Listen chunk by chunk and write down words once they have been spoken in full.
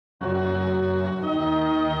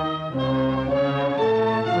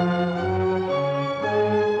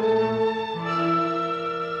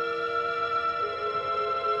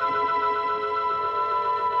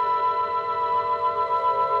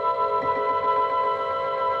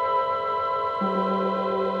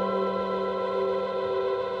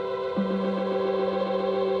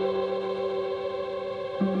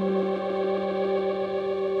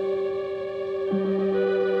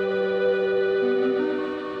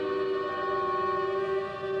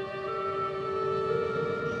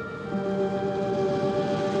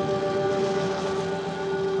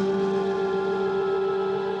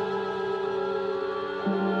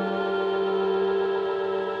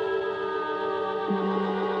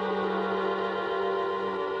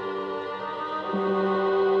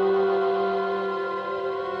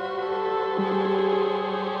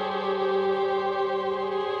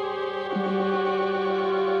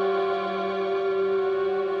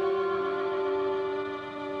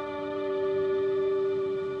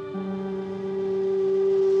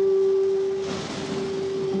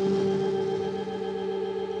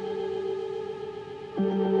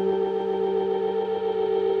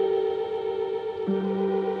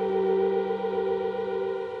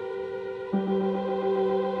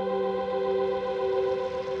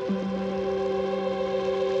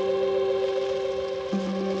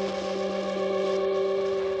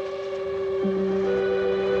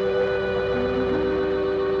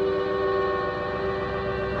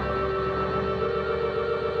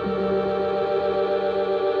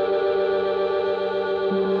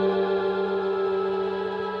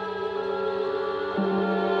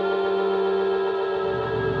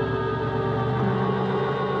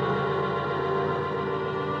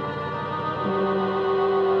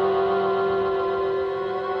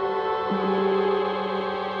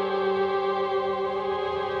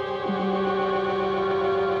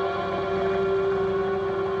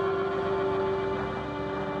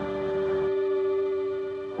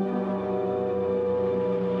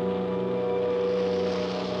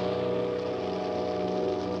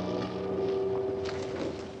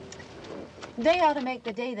They ought to make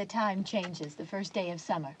the day the time changes, the first day of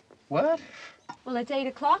summer. What? Well, it's 8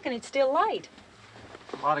 o'clock and it's still light.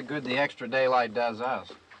 A lot of good the extra daylight does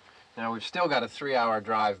us. Now, we've still got a 3-hour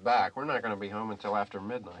drive back. We're not going to be home until after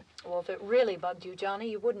midnight. Well, if it really bugged you,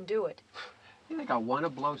 Johnny, you wouldn't do it. You think I want to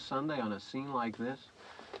blow Sunday on a scene like this?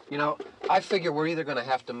 You know, I figure we're either going to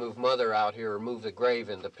have to move Mother out here or move the grave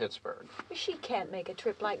into Pittsburgh. She can't make a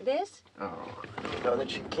trip like this. Oh, I don't know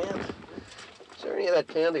that she can't. Is there any of that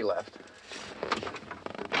candy left?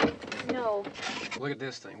 No. Look at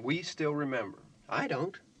this thing. We still remember. I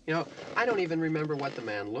don't. You know, I don't even remember what the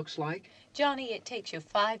man looks like. Johnny, it takes you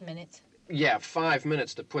 5 minutes. Yeah, 5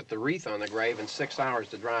 minutes to put the wreath on the grave and 6 hours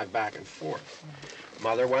to drive back and forth.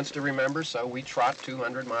 Mother wants to remember, so we trot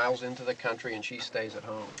 200 miles into the country and she stays at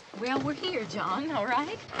home. Well, we're here, John, all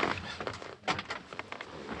right?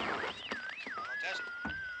 Test.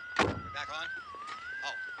 We're back on?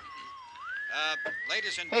 Oh.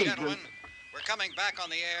 Ladies and gentlemen, we're coming back on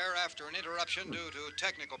the air after an interruption due to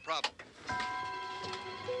technical problems.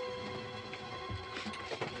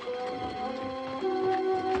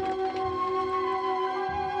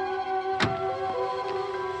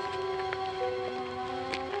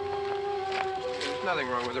 There's nothing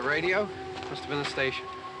wrong with the radio. Must have been the station.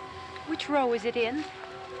 Which row is it in?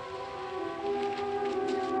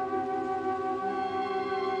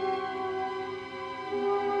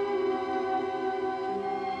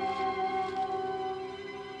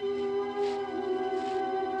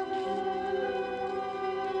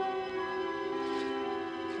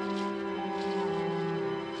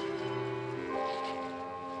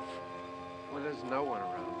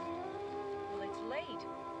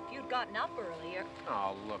 Up earlier.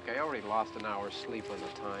 Oh, look, I already lost an hour's sleep on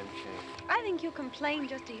the time change. I think you complain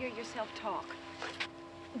just to hear yourself talk.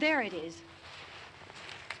 There it is.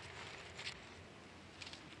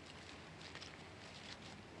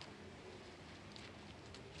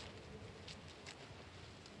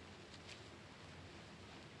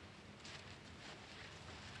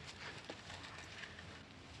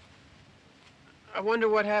 I wonder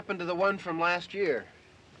what happened to the one from last year.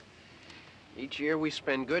 Each year we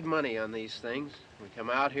spend good money on these things. We come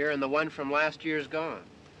out here and the one from last year's gone.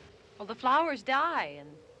 Well, the flowers die and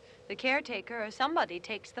the caretaker or somebody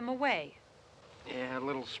takes them away. Yeah, a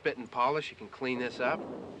little spit and polish. You can clean this up.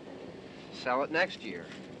 Sell it next year.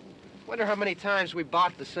 Wonder how many times we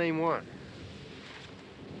bought the same one.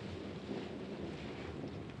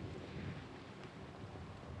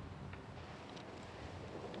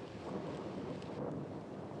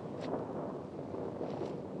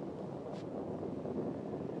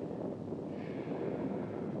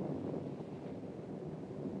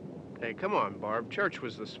 Hey, come on, Barb. Church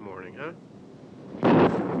was this morning, huh?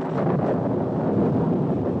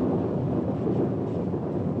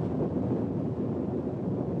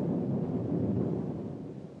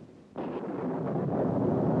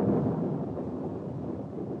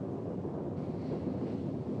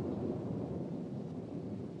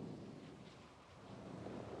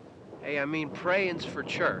 Hey, I mean praying's for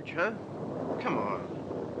church, huh? Come on.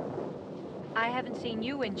 I haven't seen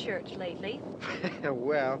you in church lately.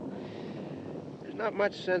 Well, there's not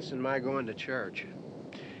much sense in my going to church.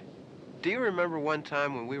 Do you remember one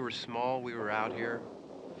time when we were small, we were out here?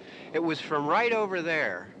 It was from right over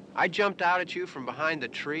there, I jumped out at you from behind the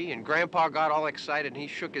tree, and Grandpa got all excited, and he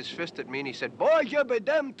shook his fist at me, and he said, "Boy, you be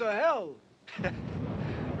damned to hell."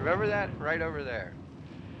 Remember that? Right over there.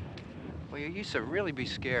 Well, you used to really be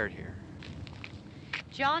scared here.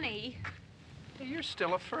 Johnny. Hey, you're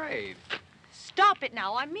still afraid. Stop it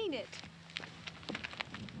now. I mean it.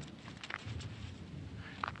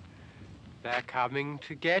 They're coming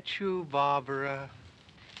to get you, Barbra.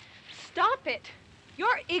 Stop it.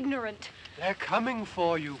 You're ignorant. They're coming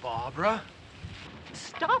for you, Barbra.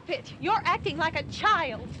 Stop it. You're acting like a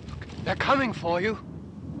child. They're coming for you.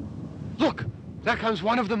 Look, there comes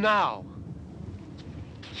one of them now.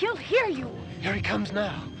 He'll hear you. Here he comes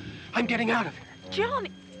now. I'm getting out of here.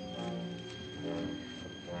 Johnny.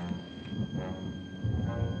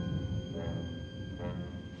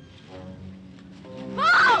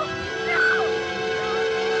 Oh! No!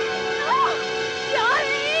 No!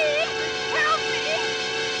 Johnny! Help me!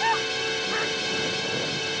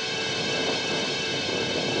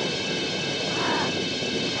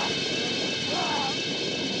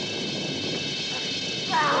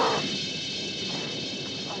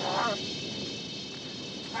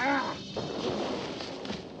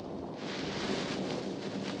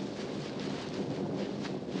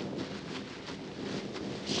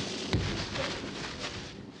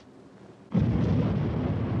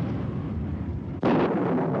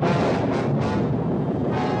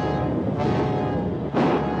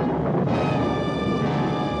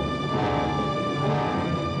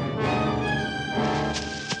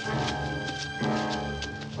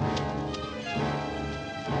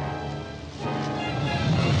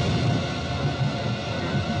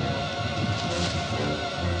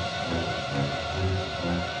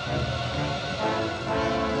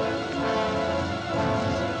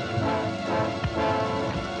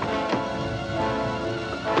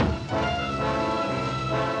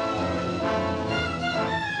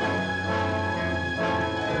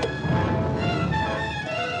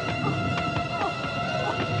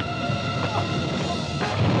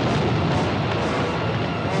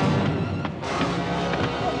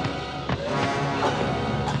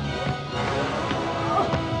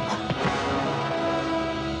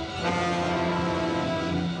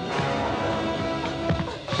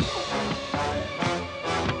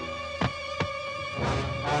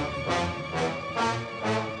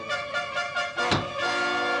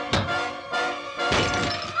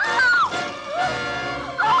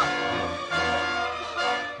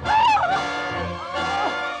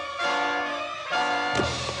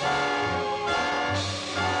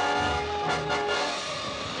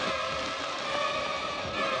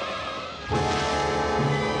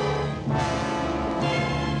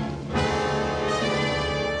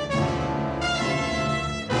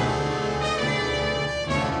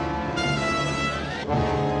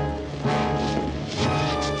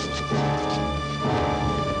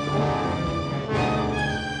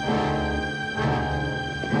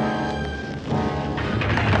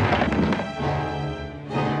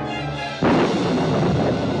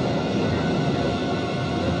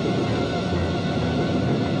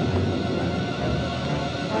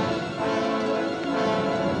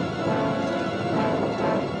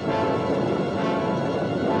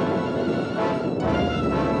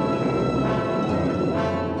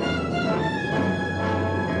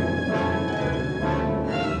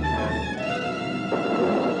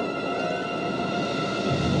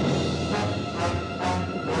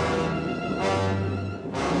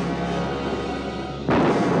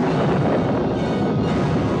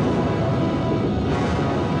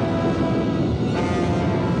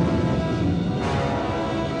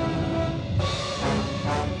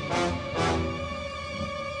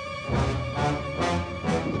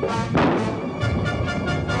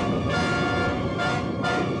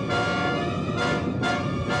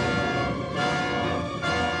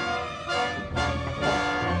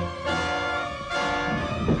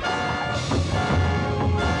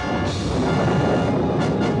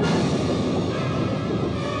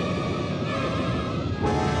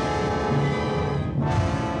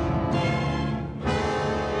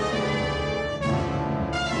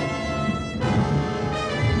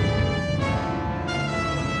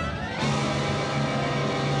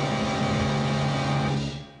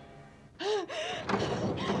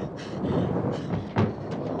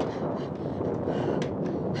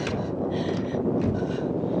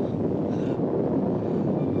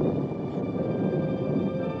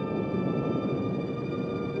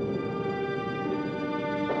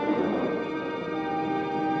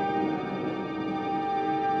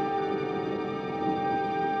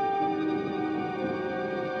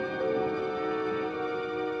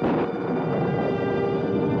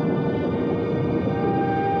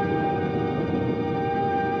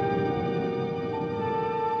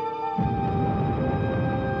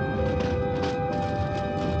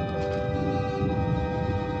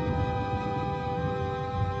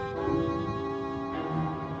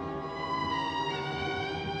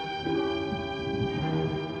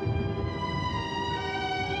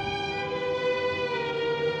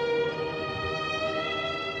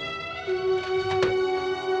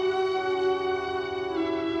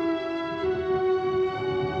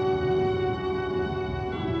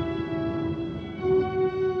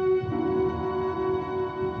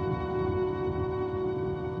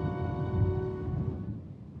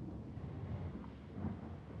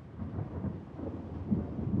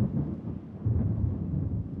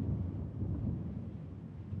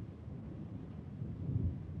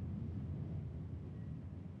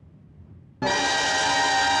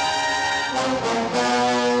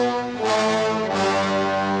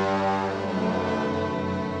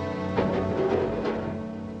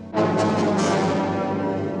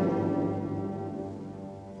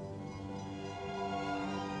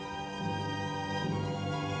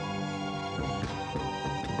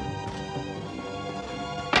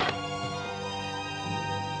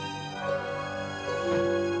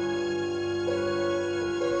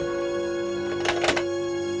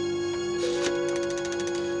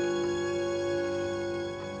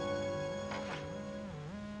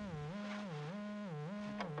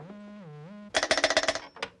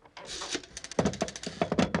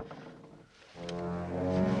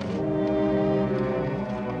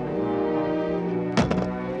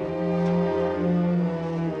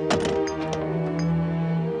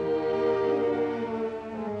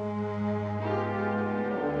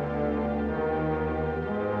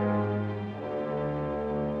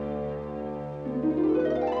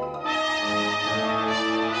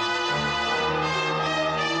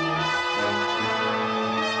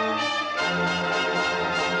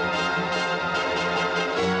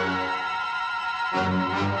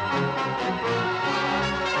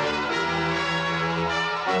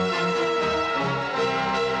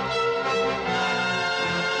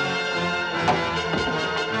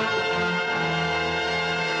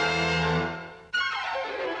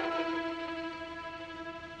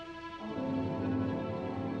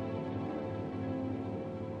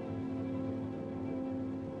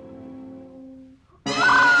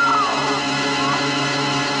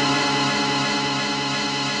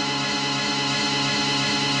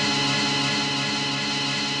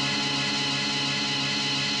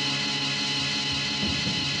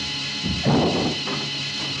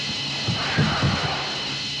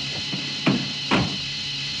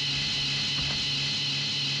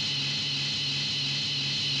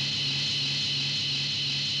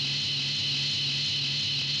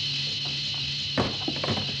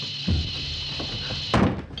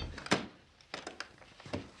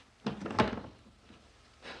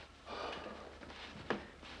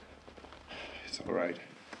 all right.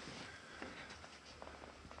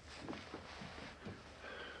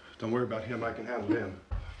 Don't worry about him. I can handle him.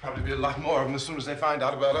 Probably be a lot more of them as soon as they find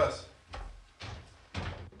out about us.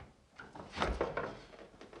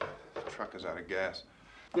 The truck is out of gas.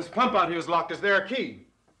 This pump out here is locked. Is there a key?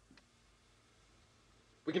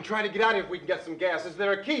 We can try to get out of here if we can get some gas. Is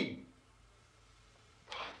there a key?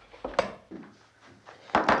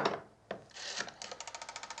 I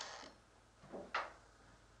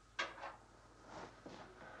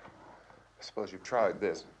suppose you've tried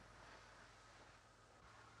this.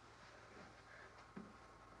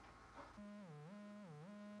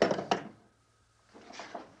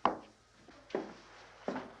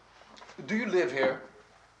 Do you live here?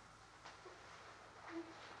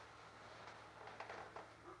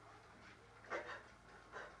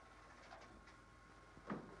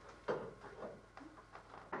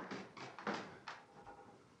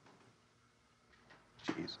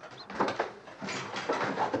 Jesus.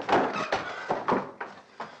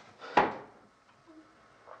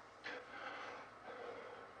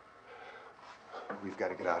 We've got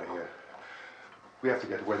to get out of here. We have to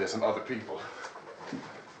get to where there's some other people.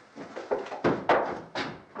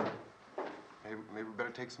 Maybe we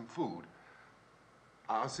better take some food.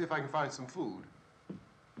 I'll see if I can find some food.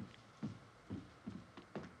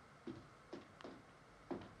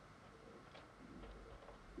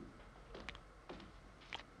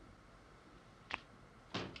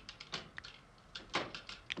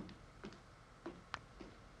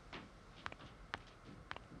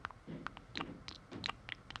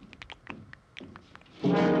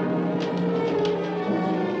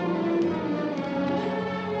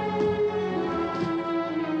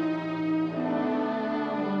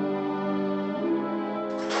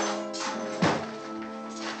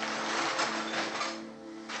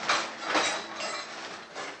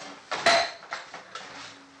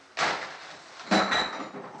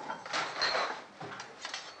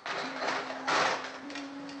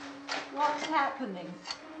 Happening?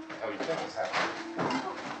 How do you think it's happening?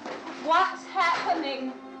 What's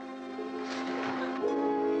happening?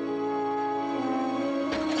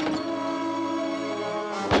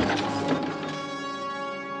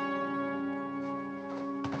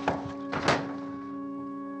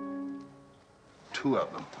 Two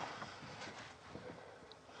of them.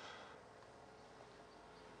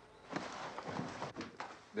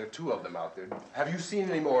 There are two of them out there. Have you seen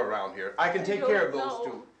any more around here? I can take care of those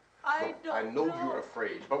two. I don't I know you're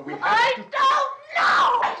afraid, but we have I to... don't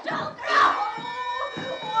know! I don't know!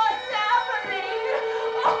 What's happening?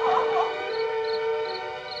 Oh.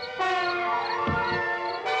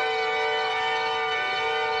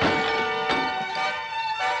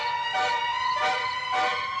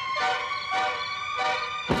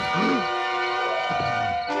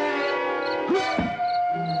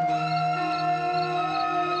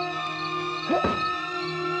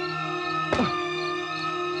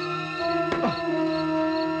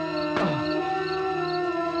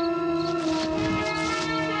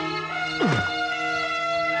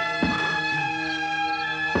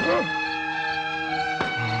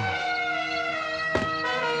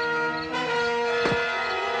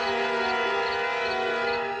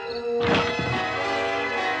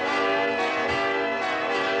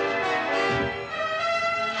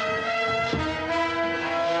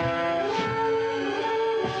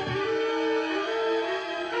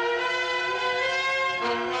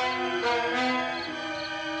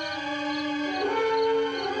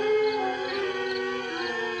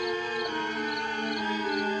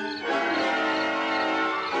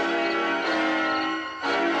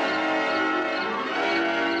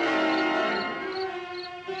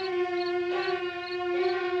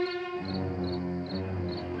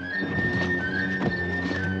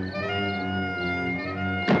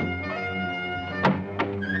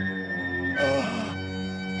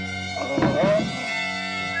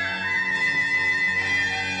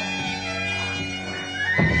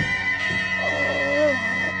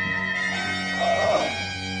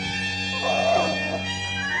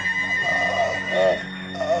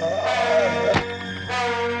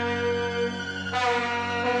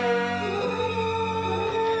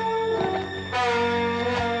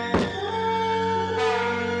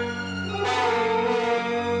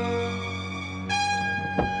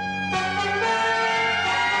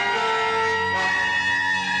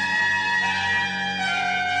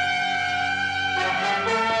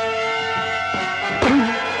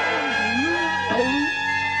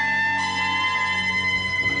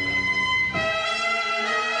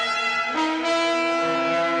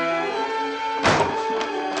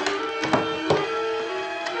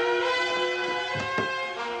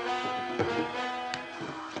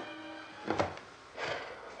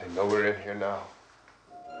 now.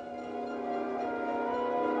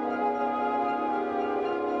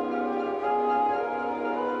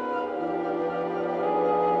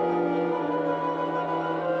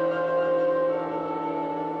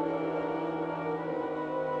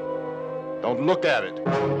 Don't look at it.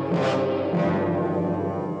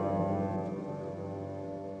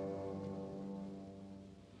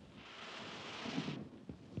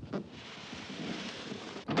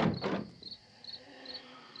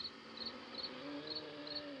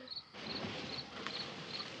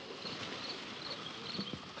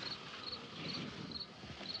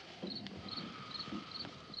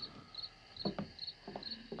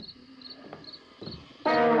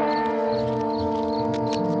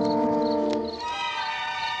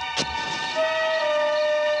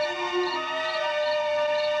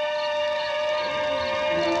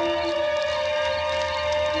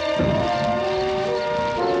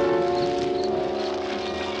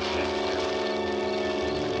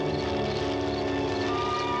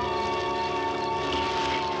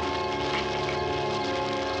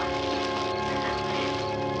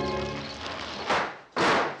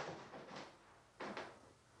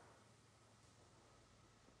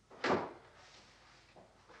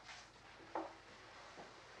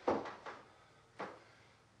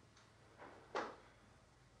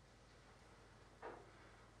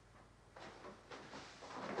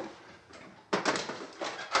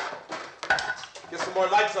 Get some more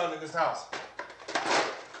lights on in this house.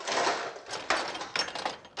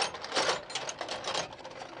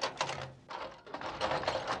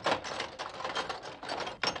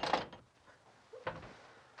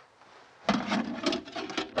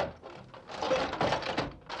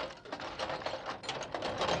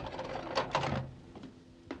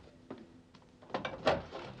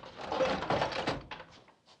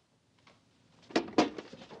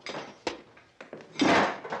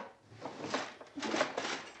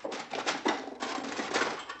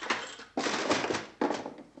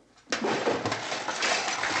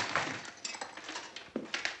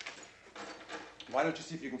 Why don't you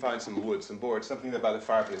see if you can find some wood, some boards, something there by the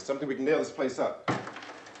fireplace, something we can nail this place up.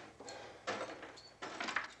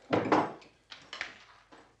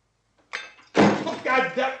 Oh,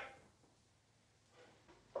 God damn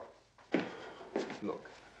it! Look,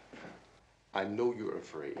 I know you're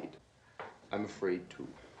afraid. I'm afraid too.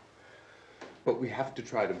 But we have to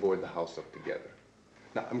try to board the house up together.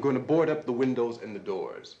 Now, I'm going to board up the windows and the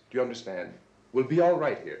doors. Do you understand? We'll be all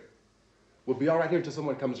right here. We'll be all right here until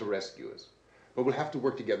someone comes to rescue us. But we'll have to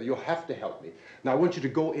work together. You'll have to help me. Now, I want you to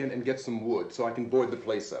go in and get some wood so I can board the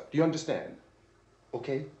place up. Do you understand?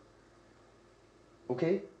 Okay?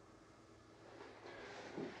 Okay?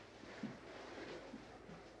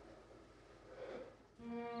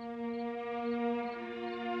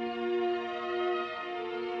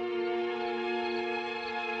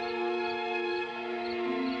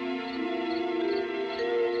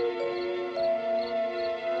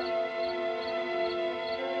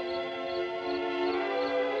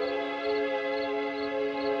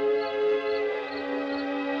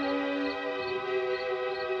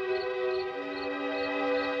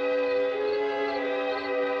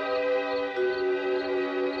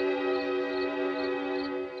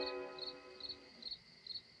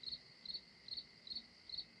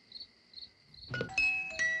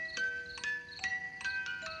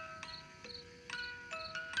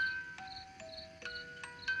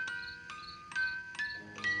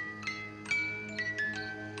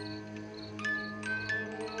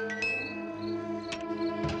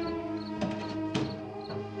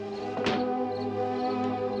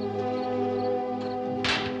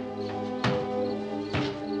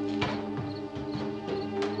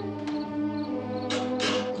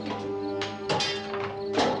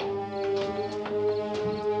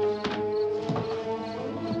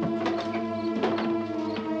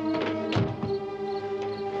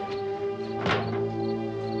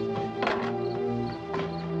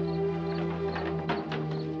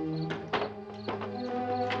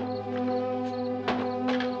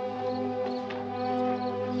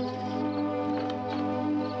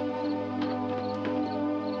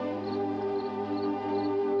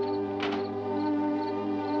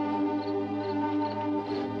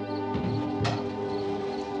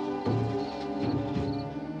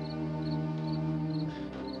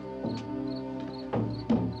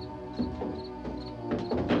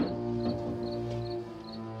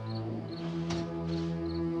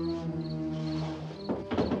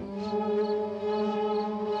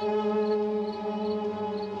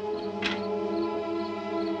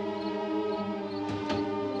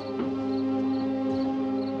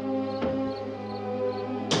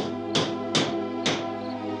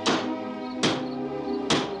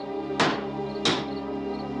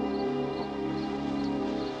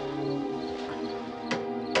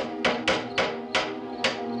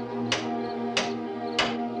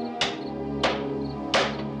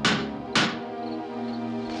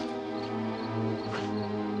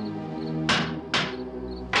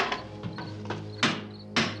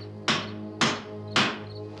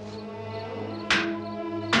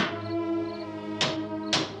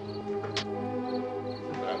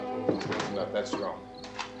 That's wrong.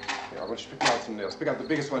 Here, I want you to pick out some nails. Pick out the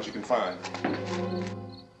biggest ones you can find.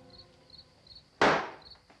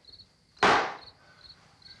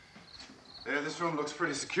 There, this room looks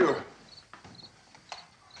pretty secure.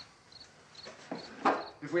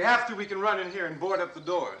 If we have to, we can run in here and board up the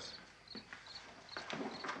doors.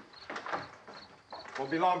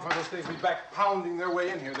 Won't be long before those things will be back pounding their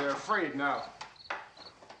way in here. They're afraid now.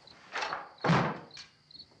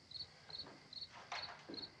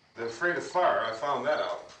 They're afraid of fire. I found that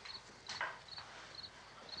out.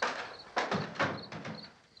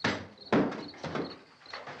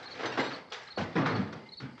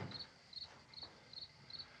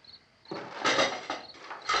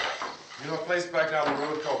 You know a place back down the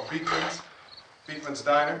road called Beekman's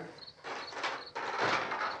Diner?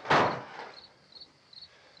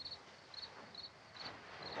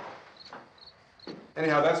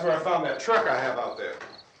 Anyhow, that's where I found that truck I have out there.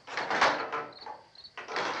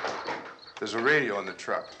 There's a radio in the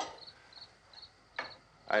truck.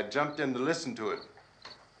 I had jumped in to listen to it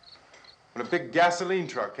when a big gasoline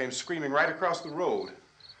truck came screaming right across the road.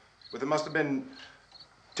 But there must have been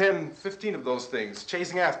 10, 15 of those things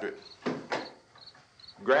chasing after it,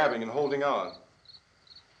 grabbing and holding on.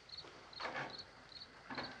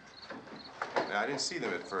 Now, I didn't see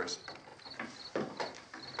them at first.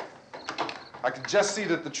 I could just see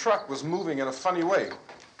that the truck was moving in a funny way.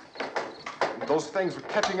 And those things were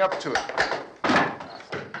catching up to it.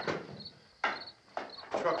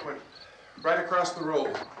 The truck went right across the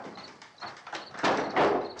road.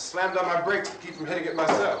 Slammed on my brakes to keep from hitting it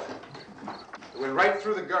myself. It went right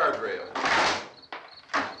through the guardrail.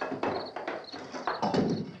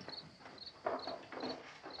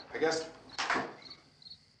 I guess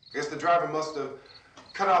the driver must have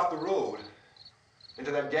cut off the road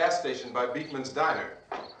into that gas station by Beekman's Diner.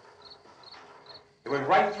 It went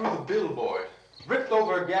right through the billboard, ripped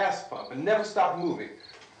over a gas pump, and never stopped moving.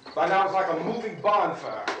 By now, it was like a moving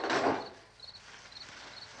bonfire.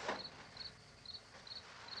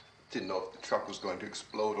 Didn't know if the truck was going to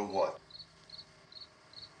explode or what.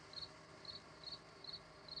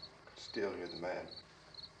 Could still hear the man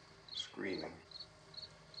screaming.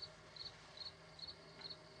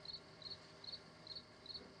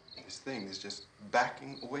 This thing is just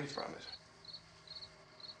backing away from it.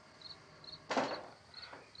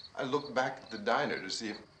 I looked back at the diner to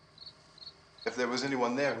see if there was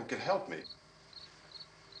anyone there who could help me.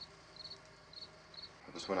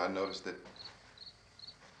 It was when I noticed that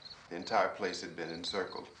the entire place had been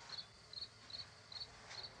encircled.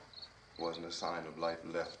 There wasn't a sign of life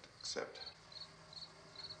left except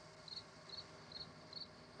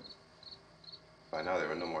by now there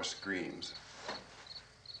were no more screams.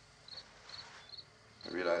 I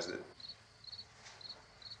realized that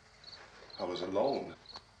I was alone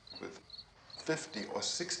with 50 or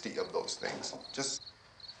 60 of those things, just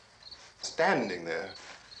standing there,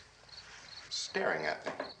 staring at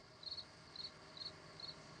me.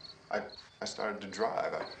 I started to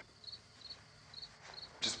drive. I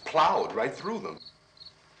just plowed right through them.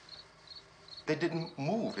 They didn't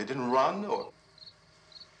move. They didn't run or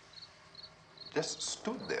just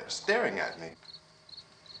stood there, staring at me.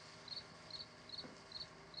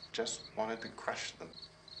 Just wanted to crush them.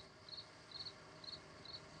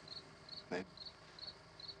 They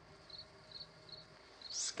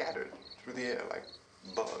scattered through the air like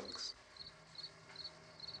bugs.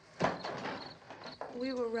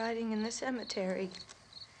 We were riding in the cemetery,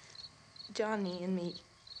 Johnny and me.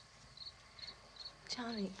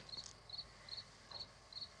 Johnny.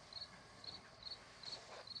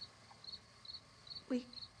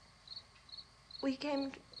 We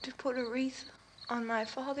came to put a wreath on my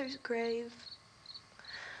father's grave.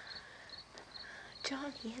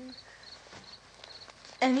 Johnny,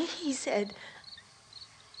 and he said,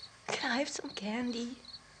 "Can I have some candy,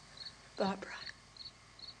 Barbra?"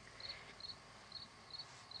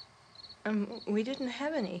 We didn't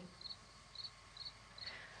have any.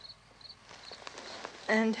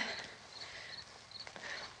 And,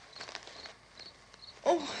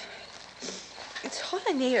 oh, it's hot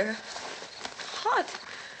in here. Hot.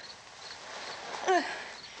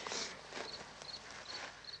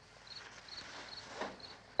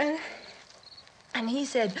 And he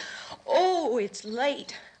said, "Oh, it's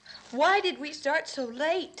late. Why did we start so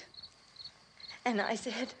late?" And I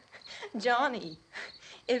said, "Johnny,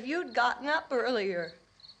 if you'd gotten up earlier,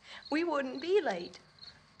 we wouldn't be late."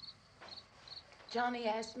 Johnny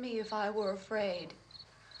asked me if I were afraid.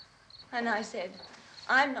 And I said,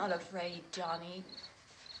 "I'm not afraid, Johnny."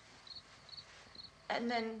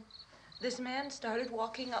 And then this man started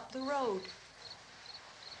walking up the road.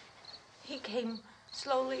 He came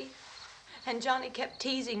slowly And Johnny kept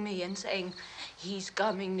teasing me and saying, "He's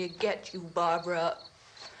coming to get you, Barbra."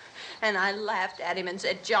 And I laughed at him and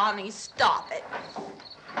said, "Johnny, stop it."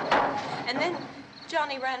 And then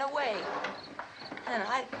Johnny ran away. And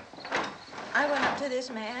I went up to this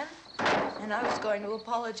man, and I was going to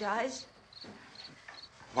apologize.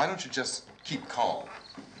 Why don't you just keep calm?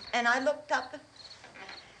 And I looked up,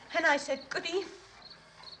 and I said, "Goody."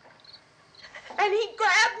 And he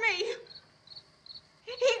grabbed me.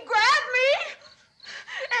 He grabbed me,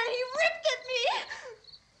 and he ripped at me.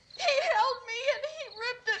 He held me, and he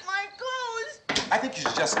ripped at my clothes. I think you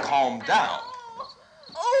should just calm down.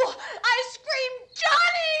 Oh, I screamed,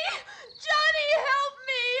 "Johnny! Johnny, help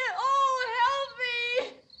me! Oh, help me!"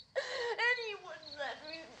 And he wouldn't let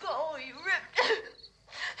me go. He ripped.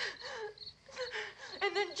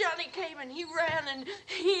 And then Johnny came and he ran and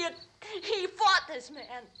he fought this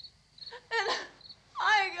man. And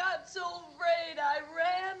I got so afraid. I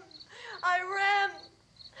ran.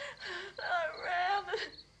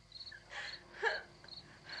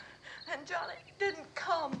 And Johnny didn't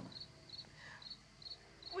come.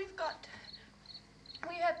 We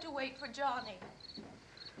have to wait for Johnny.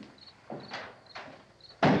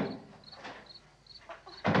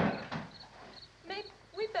 Maybe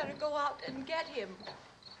we better go out and get him.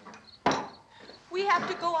 We have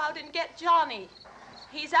to go out and get Johnny.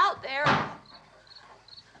 He's out there.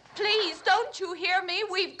 Please, don't you hear me?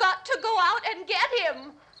 We've got to go out and get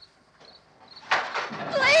him.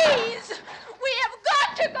 Please! We have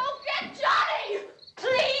got to go get Johnny!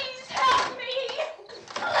 Please help me!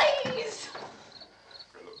 Please!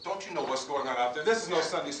 Look, don't you know what's going on out there? This is no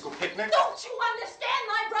Sunday school picnic. Don't you understand?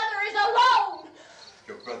 My brother is alone!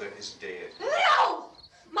 Your brother is dead. No!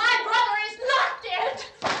 My brother is not dead!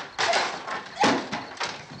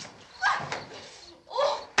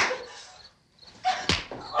 Oh.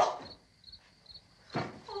 Oh.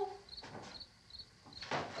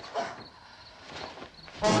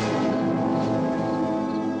 Oh.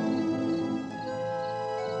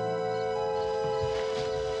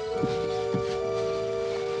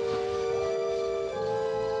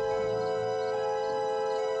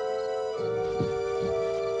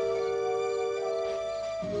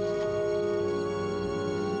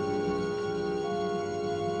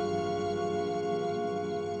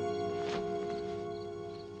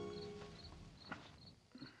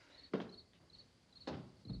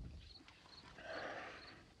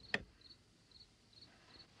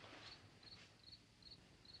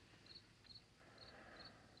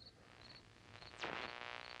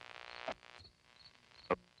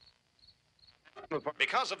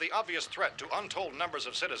 Because of the obvious threat to untold numbers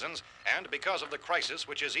of citizens, and because of the crisis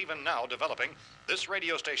which is even now developing, this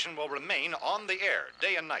radio station will remain on the air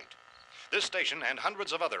day and night. This station and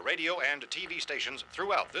hundreds of other radio and TV stations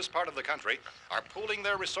throughout this part of the country are pooling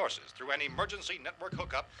their resources through an emergency network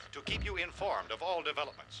hookup to keep you informed of all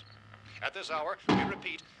developments. At this hour, we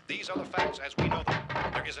repeat, these are the facts as we know them.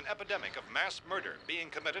 There is an epidemic of mass murder being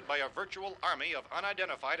committed by a virtual army of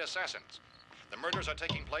unidentified assassins. The murders are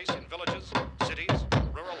taking place in villages, cities,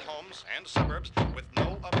 rural homes, and suburbs with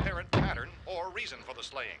no apparent pattern or reason for the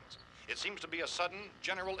slayings. It seems to be a sudden,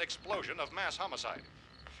 general explosion of mass homicide.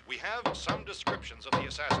 We have some descriptions of the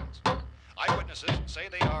assassins. Eyewitnesses say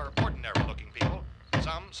they are ordinary-looking people.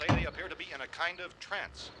 Some say they appear to be in a kind of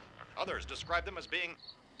trance. Others describe them as being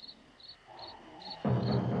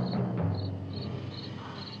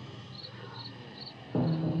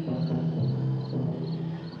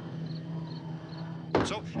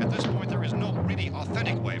So, at this point, there is no really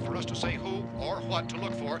authentic way for us to say who or what to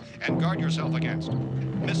look for and guard yourself against.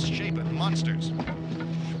 Misshapen monsters.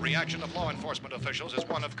 Reaction of law enforcement officials is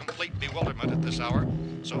one of complete bewilderment at this hour.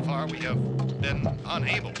 So far, we have been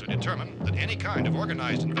unable to determine that any kind of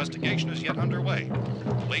organized investigation is yet underway.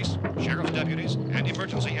 Police, sheriff's deputies, and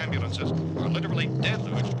emergency ambulances are literally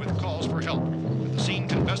deluged with calls for help. The scene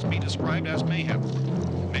can best be described as mayhem.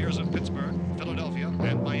 Mayors of Pittsburgh, Philadelphia,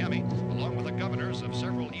 and Miami, along with the governors of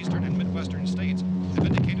several eastern and midwestern states, have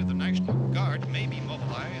indicated the National Guard may be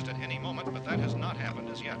mobilized at any moment, but that has not happened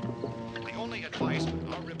as yet. The only advice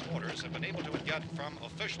our reporters have been able to get from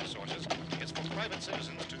official sources is for private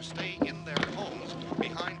citizens to stay in their homes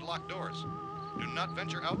behind locked doors. Do not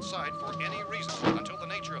venture outside for any reason until the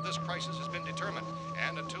nature of this crisis has been determined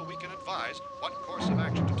and until we can advise what course of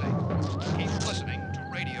action to take. Keep listening to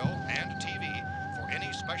radio and TV for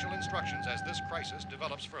any special instructions as this crisis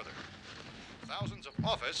develops further. Thousands of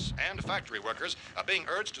office and factory workers are being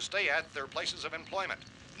urged to stay at their places of employment,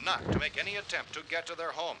 not to make any attempt to get to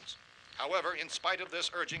their homes. However, in spite of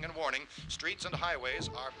this urging and warning, streets and highways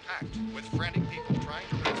are packed with frantic people trying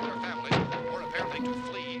to reach their families or apparently to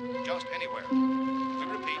flee just anywhere. We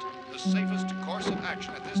repeat, the safest course of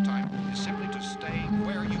action at this time is simply to stay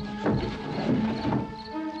where you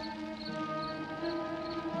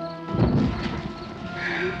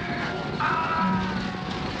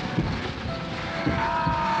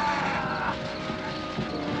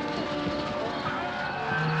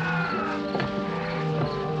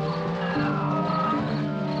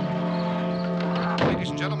Ladies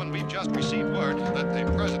and gentlemen, we've just received word that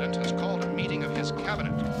the President has called a meeting of his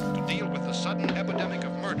cabinet to deal with the sudden epidemic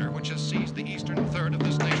of murder which has seized the eastern third of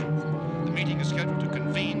this nation. The meeting is scheduled to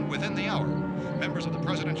convene within the hour. Members of the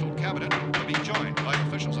presidential cabinet will be joined by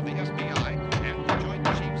officials of the FBI and the Joint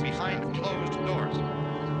Chiefs behind closed doors.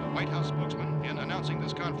 The White House spokesman, in announcing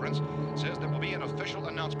this conference, says there will be an official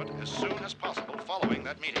announcement as soon as possible following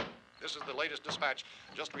that meeting. This is the latest dispatch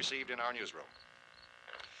just received in our newsroom.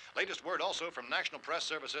 Latest word also from National Press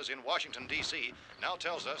Services in Washington, D.C. now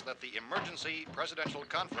tells us that the emergency presidential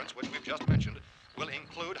conference, which we've just mentioned, will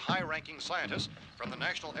include high-ranking scientists from the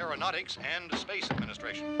National Aeronautics and Space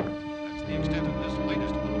Administration. That's the extent of this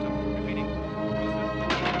latest bulletin. Repeating, the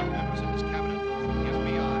President, members of his cabinet, the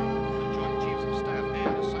FBI, the Joint Chiefs of Staff,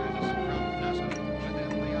 and scientists from NASA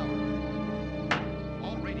within the hour.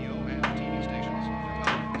 All radio and TV stations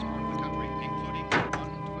throughout this part of the country, including the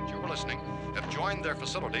one to which you're listening, have joined their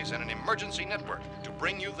facilities in an emergency network to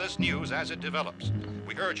bring you this news as it develops.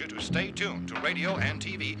 We urge you to stay tuned to radio and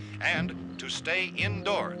TV and to stay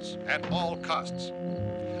indoors at all costs.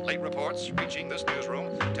 Late reports reaching this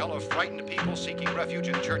newsroom tell of frightened people seeking refuge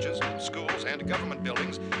in churches, schools, and government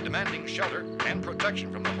buildings, demanding shelter and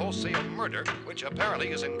protection from the wholesale murder which apparently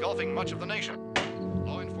is engulfing much of the nation.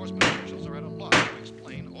 Law enforcement officials are at a loss to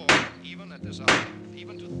explain or, even at this hour,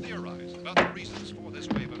 even to theorize about the reasons for this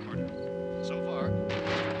wave of murder. So far, the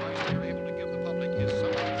best advice we are able to give the public is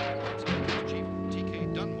summarized in words of Police Chief T.K.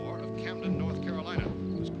 Dunmore of Camden, North Carolina,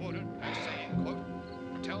 who is quoted as saying,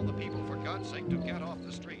 quote, "Tell the people, for God's sake, to get off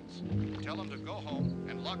the streets. Tell them to go home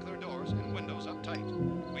and lock their doors and windows up tight.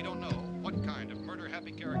 We don't know what kind of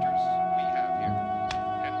murder-happy characters we have here."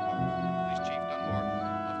 End quote. Police Chief Dunmore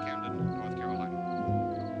of Camden, North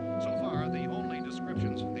Carolina. So far, the only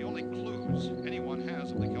descriptions, the only clues anyone has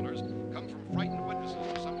of the killers come from frightened witnesses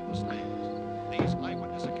of some of the slayings. These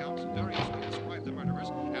eyewitness accounts variously describe the murderers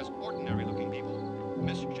as ordinary-looking people,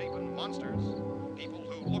 misshapen monsters, people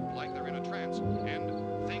who look like they're in a trance, and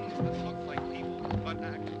things that look like people but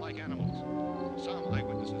act like animals. Some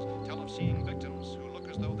eyewitnesses tell of seeing victims who look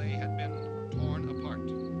as though they had been torn apart.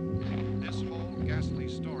 This whole ghastly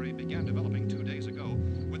story began developing 2 days ago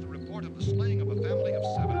with the report of the slaying of a family of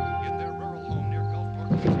 7 in their rural home near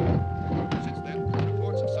Gulfport, Louisiana. Since then,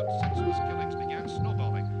 reports of such senseless killings began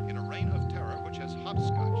snowballing in a reign of terror which has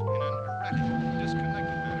hopscotched in an erratic,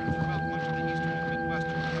 disconnected manner throughout much of the eastern and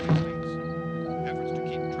midwestern United States. Efforts to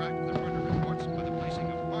keep track of the murder reports by the placing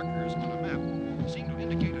of markers on a map seem to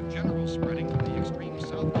indicate a general spreading from the extreme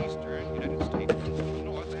southeastern United States to the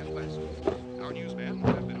north and west. Our newsmen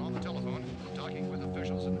have been on the telephone talking with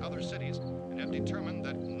officials in other cities and have determined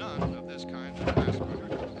that none of this kind of mass murder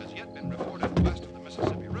has yet been reported west of the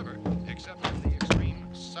Mississippi River, except in the extreme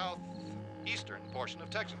southeastern portion of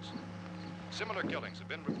Texas. Similar killings have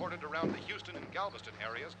been reported around the Houston and Galveston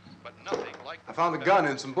areas, but nothing like I found a gun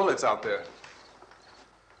and some bullets out there.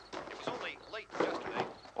 It was only late yesterday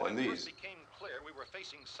Oh, and when it these. first became clear we were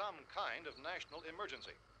facing some kind of national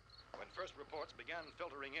emergency. When first reports began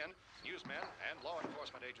filtering in, newsmen and law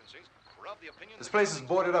enforcement agencies were of the opinion This that place is killings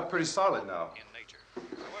boarded were up pretty solid now. in nature.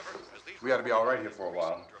 However, as these We ought to be all right reports here for a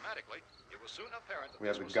increased while. dramatically, it was soon apparent that We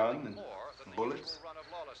have this the was gun something and more than the bullets, usual run of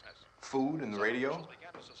lawlessness. food and the Some radio. officials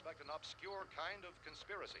began to suspect an obscure kind of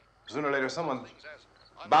conspiracy. Sooner or later, someone's Things as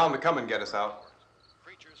bound to come and get us out.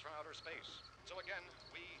 creatures from outer space. So again,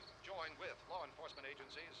 we join with law enforcement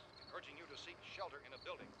agencies in urging you to seek shelter in a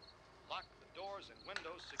building. Lock the doors and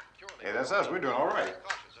windows securely. Hey, that's us. We're doing all right. Be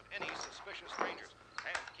cautious of any suspicious strangers.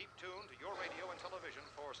 And keep tuned to your radio and television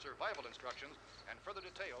for survival instructions and further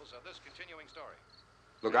details of this continuing story.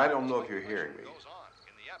 Look, I don't know if you're hearing me, Goes on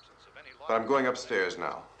in the absence of any but I'm going upstairs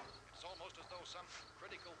now. It's almost as though some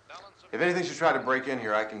critical balance of If anything should try to break in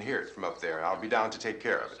here, I can hear it from up there. I'll be down to take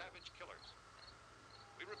care of it. savage killers.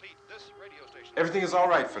 We repeat, this radio station. Everything is all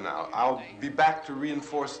right for now. I'll be back to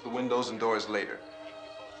reinforce the windows and doors later.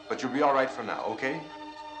 But you'll be all right for now, okay?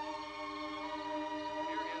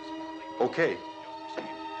 Okay.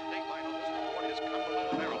 Dateline on this report is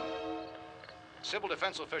Cumberland, Maryland. Civil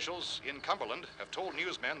defense officials in Cumberland have told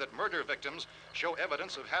newsmen that murder victims show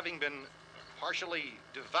evidence of having been partially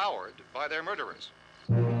devoured by their murderers.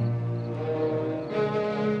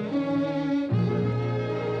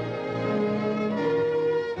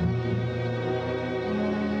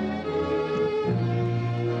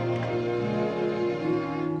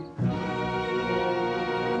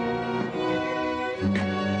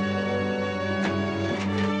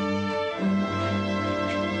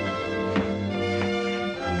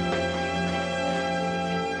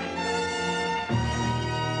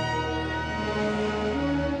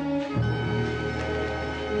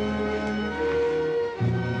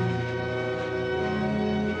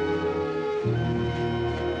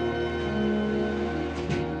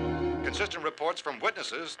 Inconsistent reports from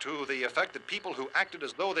witnesses to the effect that people who acted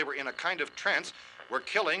as though they were in a kind of trance were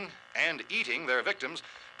killing and eating their victims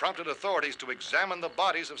prompted authorities to examine the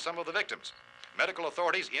bodies of some of the victims. Medical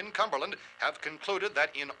authorities in Cumberland have concluded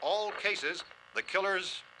that in all cases, the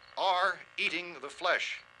killers are eating the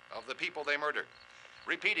flesh of the people they murdered.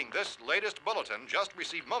 Repeating this latest bulletin just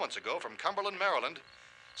received moments ago from Cumberland, Maryland,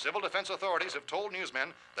 civil defense authorities have told newsmen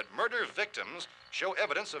that murder victims show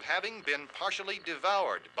evidence of having been partially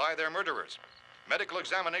devoured by their murderers. Medical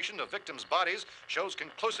examination of victims' bodies shows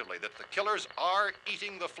conclusively that the killers are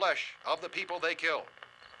eating the flesh of the people they kill.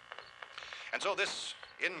 And so this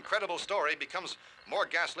incredible story becomes more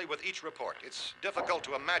ghastly with each report. It's difficult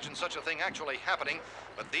to imagine such a thing actually happening,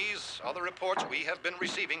 but these are the reports we have been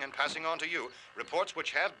receiving and passing on to you, reports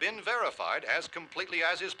which have been verified as completely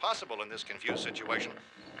as is possible in this confused situation.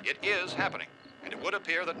 It is happening, and it would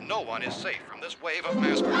appear that no one is safe from this wave of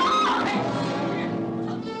mass murder.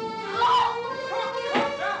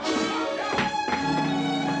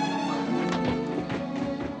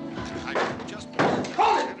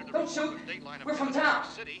 Don't shoot. We're from town.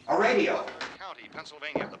 A radio. County,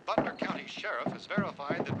 Pennsylvania. The Butler County Sheriff has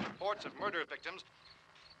verified that reports of murder victims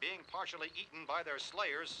being partially eaten by their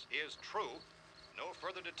slayers is true. No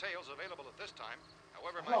further details available at this time.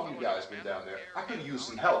 However, How long you guys been down there? I could use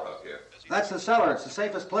some help up here. That's the cellar. It's the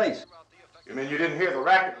safest place. You mean you didn't hear the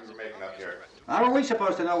racket we were making up here? How were we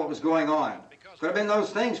supposed to know what was going on? Could have been those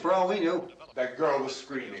things for all we knew. That girl was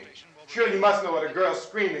screaming. Sure, you must know what a girl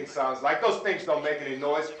screaming sounds like. Those things don't make any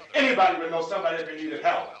noise. Anybody would know somebody if they needed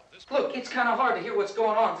help. Look, it's kind of hard to hear what's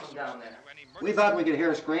going on from down there. We thought we could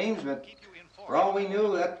hear screams, but for all we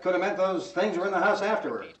knew, that could have meant those things were in the house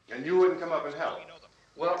afterward. And you wouldn't come up and help?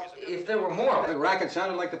 Well, if there were more of The it. racket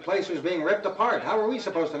sounded like the place was being ripped apart. How were we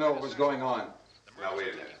supposed to know what was going on? Now,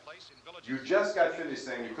 wait a minute. You just got finished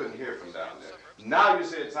saying you couldn't hear from down there. Now you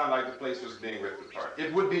say it sounded like the place was being ripped apart.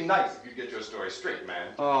 It would be nice if you get your story straight,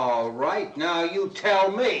 man. All right, now you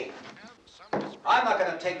tell me. I'm not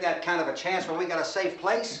going to take that kind of a chance when we got a safe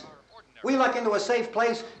place. We luck into a safe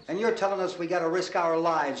place, and you're telling us we got to risk our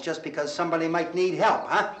lives just because somebody might need help,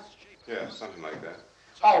 huh? Yeah, something like that.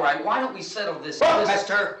 All right, why don't we settle this? Look,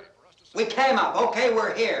 mister, we came up. Okay,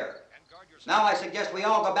 we're here. Now I suggest we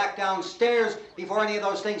all go back downstairs before any of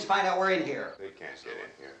those things find out we're in here. They can't get in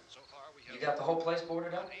here. You got the whole place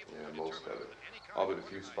boarded up? Yeah, most of it. All but a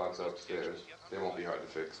few spots upstairs. They won't be hard to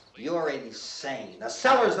fix. You're insane. The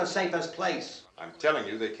cellar's the safest place. I'm telling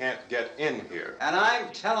you, they can't get in here. And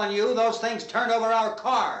I'm telling you, those things turned over our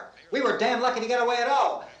car. We were damn lucky to get away at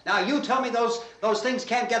all. Now you tell me those things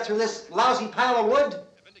can't get through this lousy pile of wood?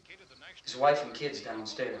 His wife and kids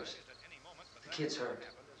downstairs. The kid's hurt.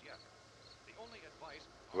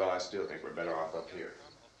 Well, I still think we're better off up here.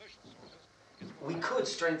 We could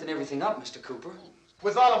strengthen everything up, Mr. Cooper.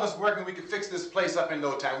 With all of us working, we could fix this place up in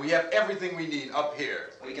no time. We have everything we need up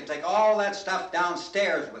here. We can take all that stuff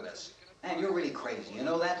downstairs with us. Man, you're really crazy, you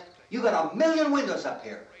know that? You got 1,000,000 windows up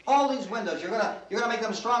here. All these windows, you're gonna make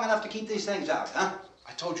them strong enough to keep these things out, huh?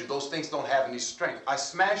 I told you, those things don't have any strength. I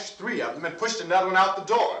smashed 3 of them and pushed another one out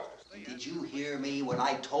the door. Did you hear me when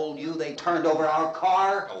I told you they turned over our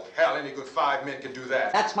car? Oh, hell, any good 5 men can do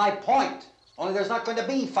that. That's my point. Only there's not going to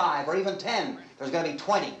be 5 or even 10. There's going to be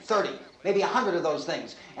 20, 30, maybe 100 of those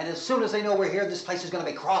things. And as soon as they know we're here, this place is going to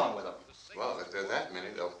be crawling with them. Well, if there are that many,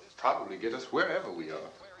 they'll probably get us wherever we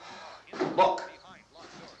are. Look,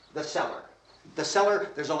 the cellar. The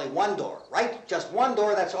cellar, there's only one door, right? Just one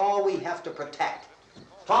door, that's all we have to protect.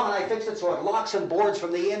 Tom and I fixed it so it locks and boards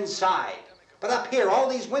from the inside. But up here, all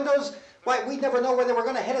these windows, why, we'd never know where they were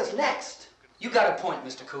going to hit us next. You got a point,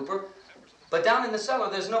 Mr. Cooper. But down in the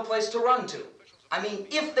cellar, there's no place to run to. I mean,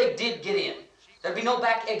 if they did get in, there'd be no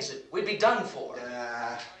back exit. We'd be done for.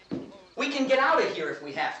 We can get out of here if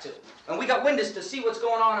we have to. And we got windows to see what's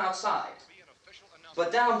going on outside.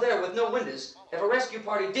 But down there with no windows, if a rescue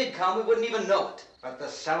party did come, we wouldn't even know it. But the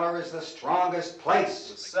cellar is the strongest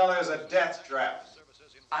place. The cellar is a death trap.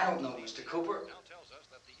 I don't know, Mr. Cooper.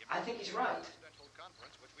 I think he's right.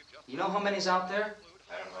 You know how many's out there?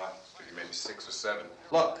 I don't know. Maybe 6 or 7.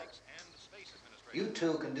 Look, you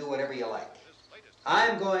two can do whatever you like.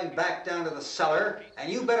 I'm going back down to the cellar,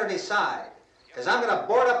 and you better decide. Because I'm going to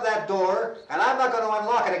board up that door, and I'm not going to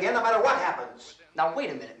unlock it again no matter what happens. Now, wait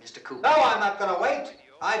a minute, Mr. Cooper. No, I'm not going to wait.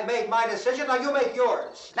 I've made my decision, now you make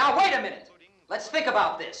yours. Now, wait a minute. Let's think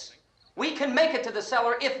about this. We can make it to the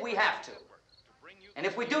cellar if we have to. And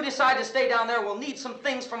if we do decide to stay down there, we'll need some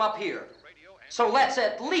things from up here. So let's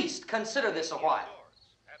at least consider this a while.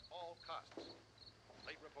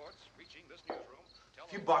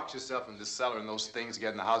 If you box yourself in this cellar and those things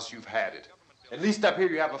get in the house, you've had it. At least up here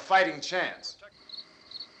you have a fighting chance.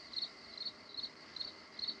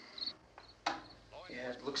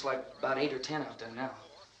 Yeah, it looks like about 8 or 10 out there now.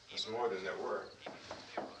 There's more than there were.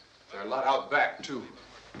 There are a lot out back, too.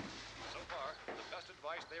 So far, the best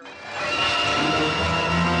advice there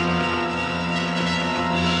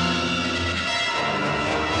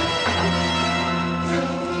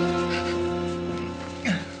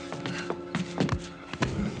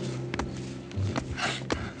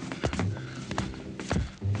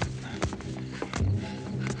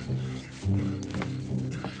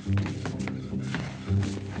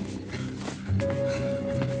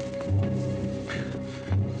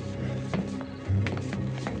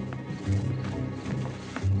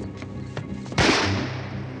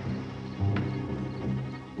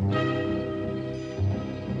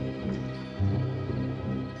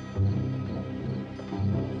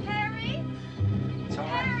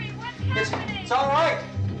It's all right.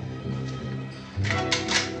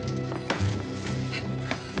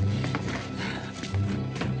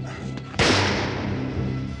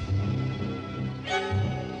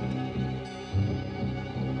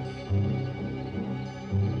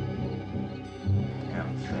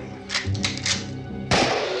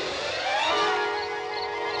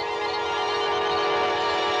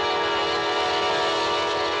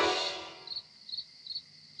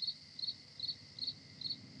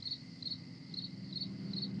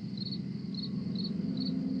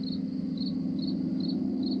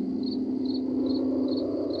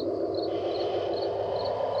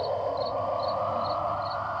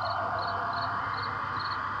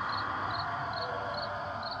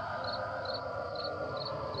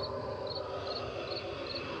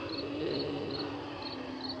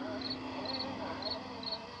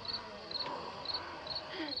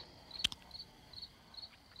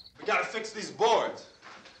 We gotta fix these boards.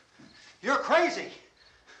 You're crazy.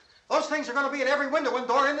 Those things are going to be in every window and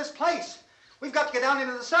door in this place. We've got to get down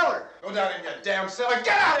into the cellar. Go down in your damn cellar.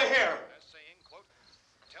 Get out of here! saying, quote,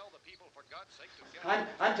 tell the people for God's sake to get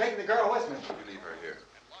I'm taking the girl with me. You leave her here.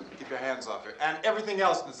 Keep your hands off her. And everything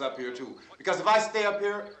else that's up here, too. Because if I stay up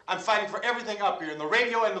here, I'm fighting for everything up here. And the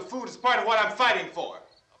radio and the food is part of what I'm fighting for.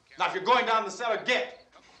 Now, if you're going down the cellar, get.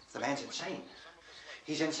 The man's insane.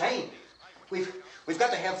 He's insane. We've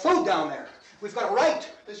got to have food down there. We've got a right.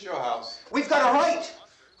 This is your house. We've got a right.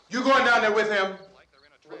 You going down there with him?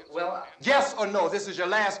 Well, Yes or no? This is your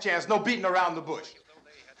last chance. No beating around the bush.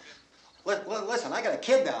 Listen, I got a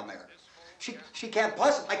kid down there. She can't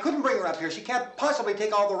possibly, I couldn't bring her up here. She can't possibly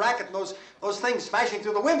take all the racket and those things smashing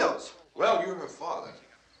through the windows. Well, you're her father.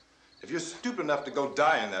 If you're stupid enough to go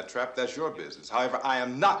die in that trap, that's your business. However, I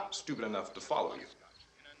am not stupid enough to follow you.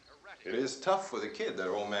 It is tough for the kid that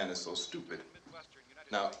old man is so stupid.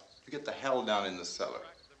 Now, you get the hell down in the cellar.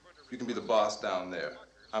 You can be the boss down there.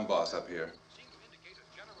 I'm boss up here.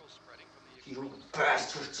 You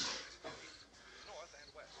bastards.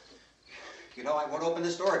 You know, I won't open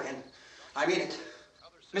this door again. I mean it.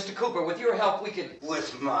 Mr. Cooper, with your help, we could...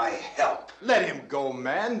 With my help. Let him go,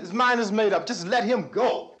 man. His mind is made up. Just let him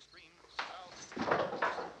go.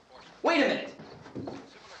 Wait a minute.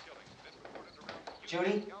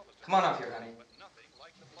 Judy, come on up here, honey.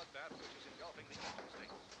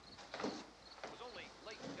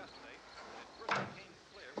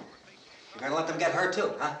 You're gonna let them get hurt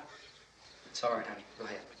too, huh? It's all right, honey. Go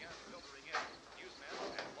ahead.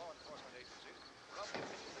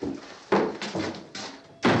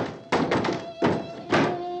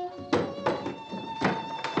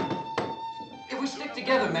 If we stick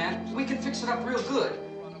together, man, we can fix it up real good.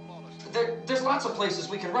 There's lots of places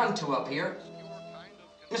we can run to up here.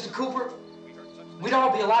 Mr. Cooper, we'd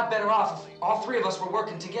all be a lot better off if all three of us were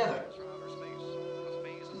working together.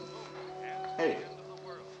 Hey.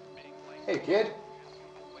 Hey, kid.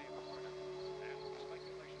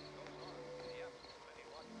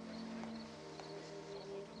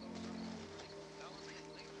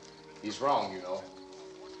 He's wrong, you know.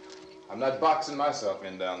 I'm not boxing myself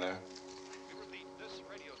in down there. This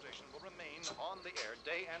radio station will remain on the air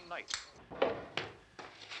day and night.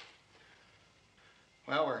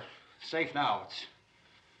 Well, we're safe now. It's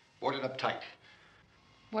boarded up tight.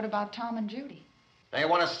 What about Tom and Judy? They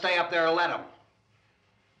want to stay up there, let them.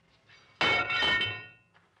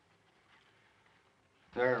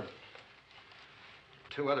 There are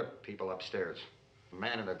two other people upstairs, a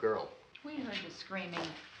man and a girl. We heard the screaming.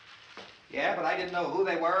 Yeah, but I didn't know who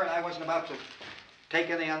they were, and I wasn't about to take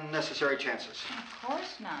any unnecessary chances. Of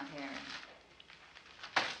course not, Harry.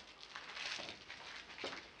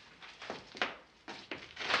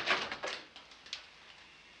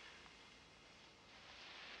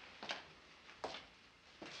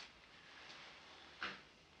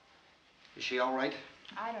 Is she all right?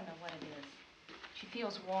 I don't know what it is. She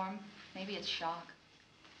feels warm. Maybe it's shock.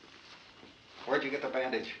 Where'd you get the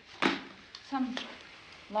bandage? Some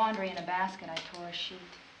laundry in a basket. I tore a sheet.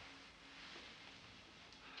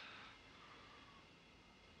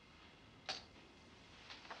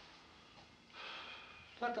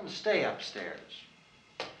 Let them stay upstairs.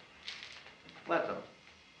 Let them.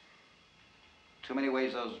 Too many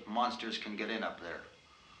ways those monsters can get in up there.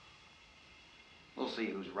 We'll see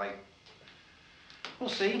who's right. We'll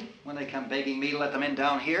see when they come begging me to let them in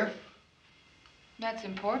down here. That's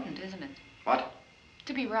important, isn't it? What?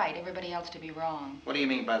 To be right, everybody else to be wrong. What do you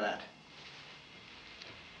mean by that?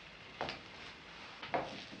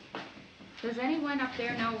 Does anyone up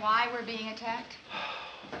there know why we're being attacked?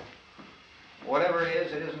 Whatever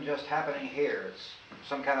it isn't just happening here. It's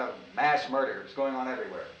some kind of mass murder. It's going on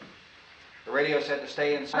everywhere. The radio said to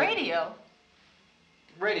stay inside. Radio?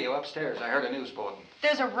 Radio upstairs. I heard a news bulletin.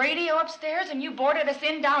 There's a radio upstairs and you boarded us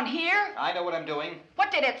in down here? I know what I'm doing. What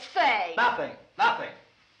did it say? Nothing. Nothing.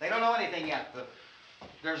 They don't know anything yet.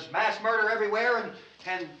 There's mass murder everywhere,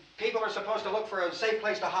 and people are supposed to look for a safe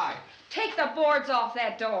place to hide. Take the boards off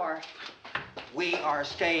that door. We are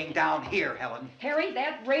staying down here, Helen. Harry,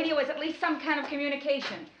 that radio is at least some kind of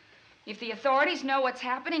communication. If the authorities know what's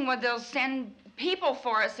happening, well, they'll send people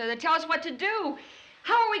for us to tell us what to do.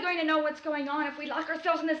 How are we going to know what's going on if we lock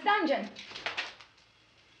ourselves in this dungeon?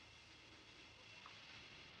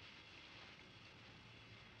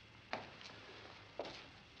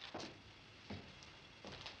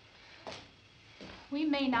 We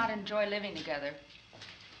may not enjoy living together,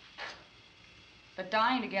 but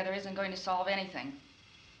dying together isn't going to solve anything.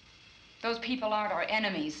 Those people aren't our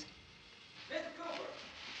enemies. Mr. Cooper!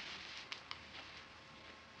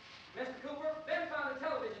 Mr. Cooper, Ben found a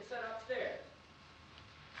television set upstairs.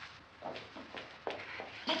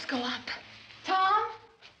 Let's go up. Tom?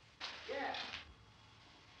 Yeah.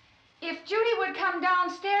 If Judy would come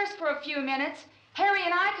downstairs for a few minutes, Harry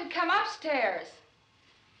and I could come upstairs.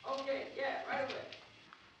 Okay, yeah, right away.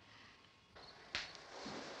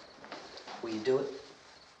 Will you do it?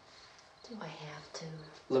 Do I have to?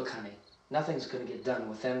 Look, honey, nothing's gonna get done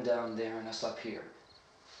with them down there and us up here.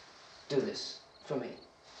 Do this for me.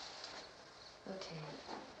 Okay.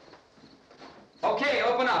 Okay,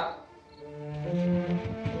 open up.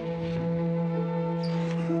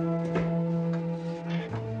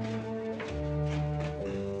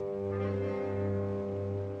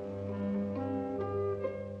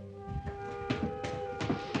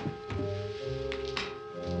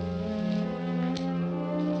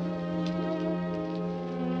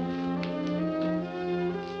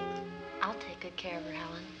 I'll take good care of her,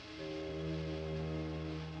 Helen.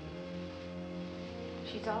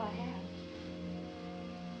 She's all I have.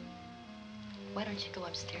 Why don't you go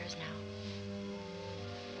upstairs now?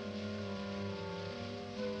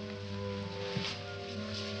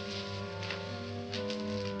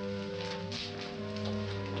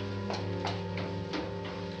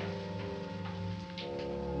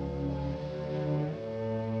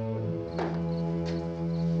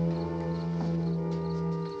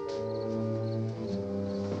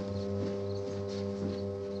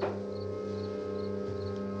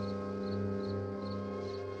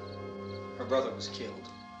 Her brother was killed.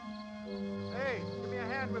 Hey, give me a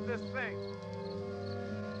hand with this thing.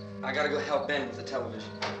 I gotta go help Ben with the television.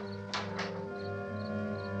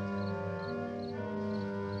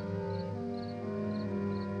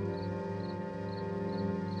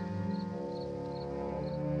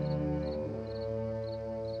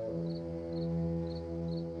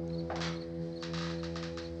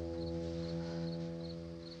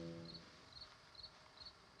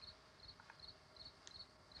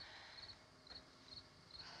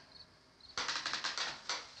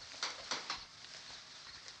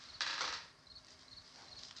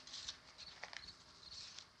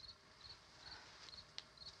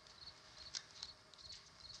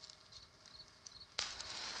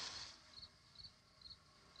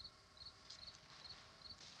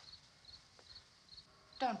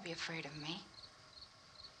 Don't be afraid of me.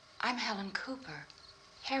 I'm Helen Cooper,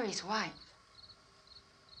 Harry's wife.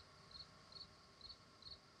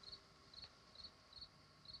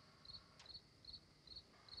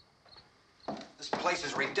 This place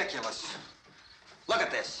is ridiculous. Look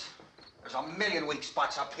at this. There's a million weak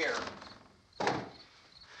spots up here.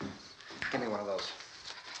 Give me one of those.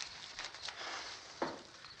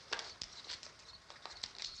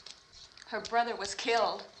 Her brother was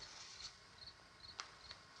killed.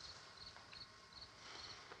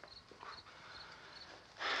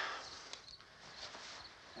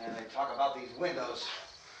 And they talk about these windows.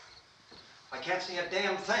 I can't see a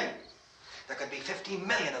damn thing. There could be 15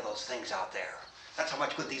 million of those things out there. That's how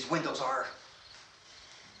much good these windows are.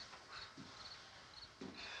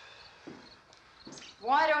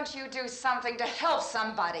 Why don't you do something to help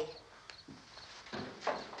somebody?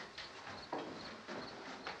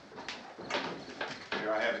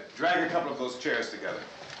 Here, I have it. Drag a couple of those chairs together.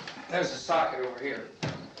 There's a socket over here.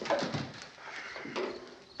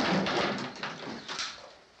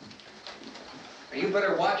 You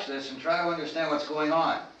better watch this and try to understand what's going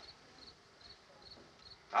on.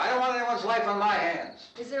 I don't want anyone's life on my hands.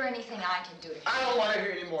 Is there anything I can do to help? I don't want to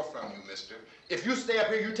hear any more from you, mister. If you stay up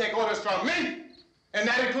here, you take orders from me. And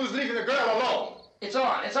that includes leaving the girl alone. It's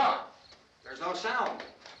on, it's on. There's no sound.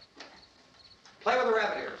 Play with the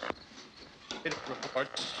rabbit ears.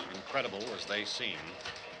 Reports, incredible as they seem,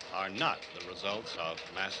 are not the results of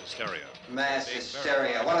mass hysteria. Mass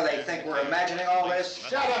hysteria. What do they think? We're imagining all this?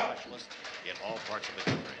 Shut up! In all parts of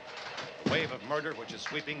the country. The wave of murder which is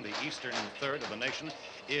sweeping the eastern third of the nation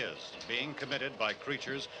is being committed by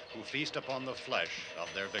creatures who feast upon the flesh of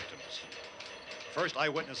their victims. First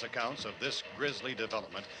eyewitness accounts of this grisly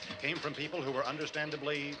development came from people who were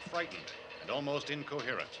understandably frightened and almost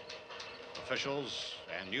incoherent. Officials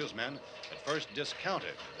and newsmen at first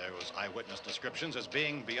discounted those eyewitness descriptions as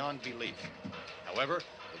being beyond belief. However,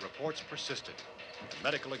 the reports persisted. The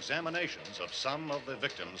medical examinations of some of the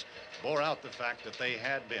victims bore out the fact that they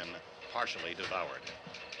had been partially devoured.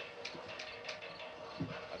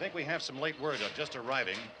 I think we have some late word just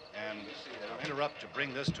arriving, and I'll interrupt to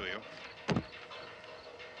bring this to you.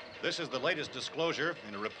 This is the latest disclosure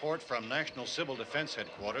in a report from National Civil Defense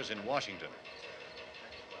Headquarters in Washington.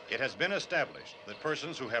 It has been established that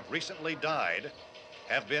persons who have recently died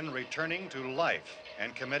have been returning to life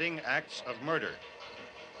and committing acts of murder.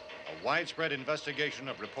 A widespread investigation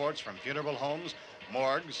of reports from funeral homes,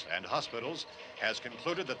 morgues, and hospitals has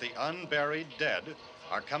concluded that the unburied dead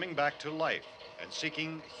are coming back to life and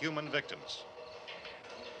seeking human victims.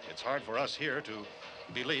 It's hard for us here to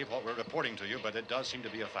believe what we're reporting to you, but it does seem to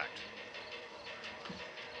be a fact.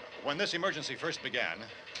 When this emergency first began,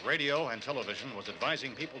 radio and television was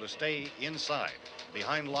advising people to stay inside,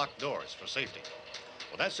 behind locked doors for safety.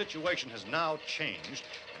 Well, that situation has now changed,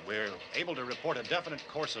 and we're able to report a definite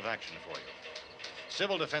course of action for you.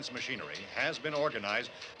 Civil defense machinery has been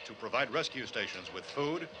organized to provide rescue stations with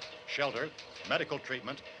food, shelter, medical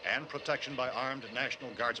treatment, and protection by armed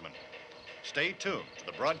National Guardsmen. Stay tuned to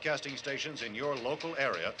the broadcasting stations in your local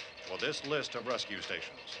area for this list of rescue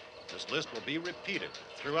stations. This list will be repeated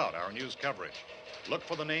throughout our news coverage. Look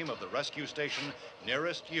for the name of the rescue station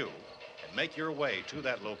nearest you and make your way to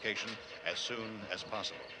that location as soon as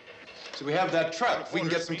possible. So we have that truck. If we can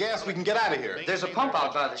get some gas, we can get out of here. There's a pump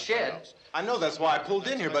out by the shed. I know, that's why I pulled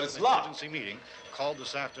in here, but it's locked. Emergency meeting called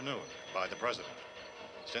this afternoon by the president.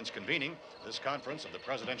 Since convening this conference of the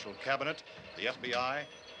presidential cabinet, the FBI,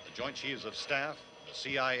 the Joint Chiefs of Staff, the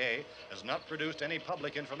CIA has not produced any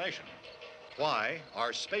public information. Why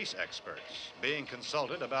are space experts being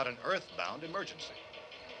consulted about an earthbound emergency?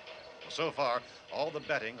 Well, so far, all the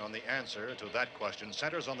betting on the answer to that question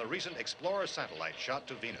centers on the recent Explorer satellite shot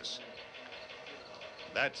to Venus.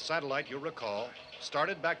 That satellite, you'll recall,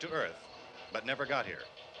 started back to Earth, but never got here.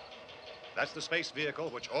 That's the space vehicle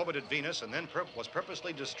which orbited Venus and then was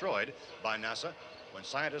purposely destroyed by NASA when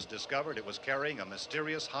scientists discovered it was carrying a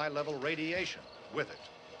mysterious high-level radiation with it.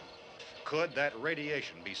 Could that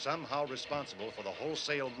radiation be somehow responsible for the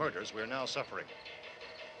wholesale murders we're now suffering?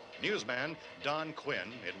 Newsman Don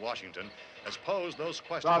Quinn in Washington has posed those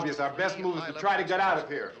questions. It's obvious our best move is to try to get out of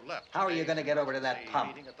here. How are you going to get over to that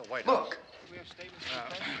pump? Look.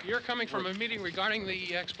 You're coming from a meeting regarding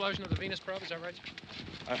the explosion of the Venus probe, is that right?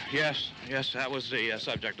 Yes, that was the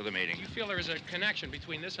subject of the meeting. You feel there is a connection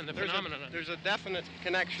between this and the phenomenon? There's a definite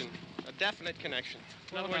connection. A definite connection.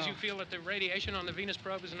 In other words, you feel that the radiation on the Venus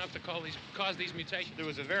probe is enough to cause these mutations? There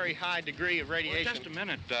was a very high degree of radiation. Well, just a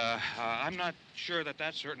minute. I'm not sure that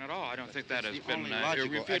that's certain at all. I don't think that has been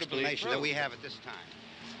logical explanation proved. that we have at this time.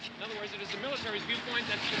 In other words, it is the military's viewpoint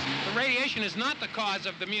that the radiation is not the cause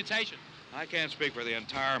of the mutation. I can't speak for the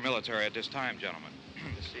entire military at this time, gentlemen.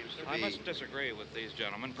 This seems to I be... must disagree with these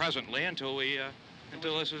gentlemen presently until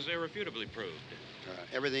this is irrefutably proved.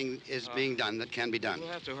 everything is being done that can be done. We'll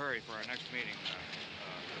have to hurry for our next meeting.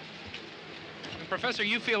 Professor,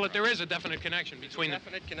 you feel that there is a definite connection between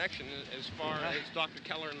definite connection as far as Dr.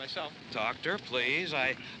 Keller and myself. Doctor, please.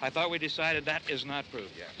 I thought we decided that is not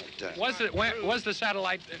proved yet. Was the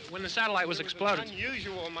satellite, when the satellite was exploded? An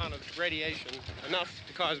unusual amount of radiation, enough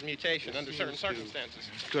to cause mutation under certain circumstances.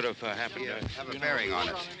 Could have happened. Have a bearing on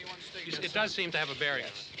it. It does seem to have a bearing.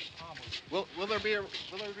 Will there be a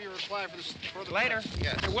reply for the later?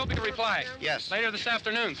 Yes. There will be a reply. Yes. Later this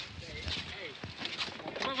afternoon.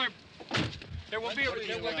 There will be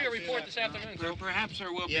a report this afternoon. Well, perhaps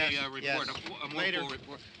there will be a report, yes. a more Later. full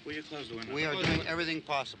report. Will you close the window? We are doing everything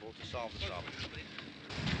possible to solve the problem.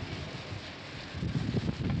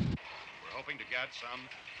 We're hoping to get some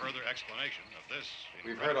further explanation of this.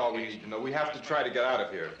 We've heard all we need to know. We have to try to get out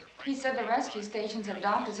of here. He said the rescue stations have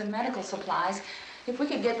doctors and medical supplies. If we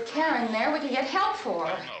could get care in there, we could get help for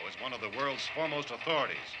her. Romero is one of the world's foremost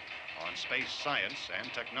authorities on space science and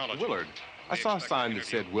technology. Willard. I saw a sign that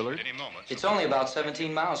said Willard. It's only about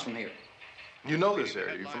 17 miles from here. You know this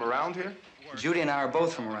area. You from around here? Judy and I are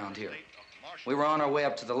both from around here. We were on our way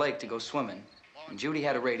up to the lake to go swimming, and Judy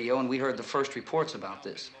had a radio, and we heard the first reports about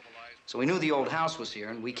this. So we knew the old house was here,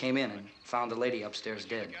 and we came in and found the lady upstairs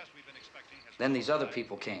dead. Then these other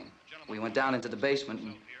people came. We went down into the basement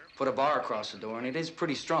and put a bar across the door, and it is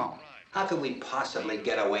pretty strong. How could we possibly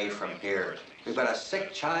get away from here? We've got a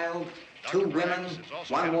sick child, 2 women,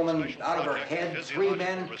 1 woman out of her head, 3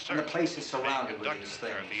 men, and the place is surrounded with these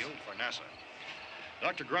things. For NASA.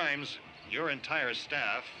 Dr. Grimes, your entire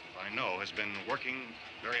staff, I know, has been working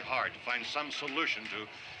very hard to find some solution to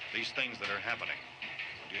these things that are happening.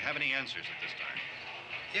 Do you have any answers at this time?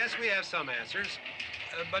 Yes, we have some answers.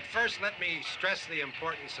 But first, let me stress the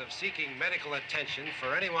importance of seeking medical attention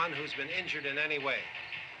for anyone who's been injured in any way.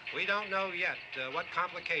 We don't know yet what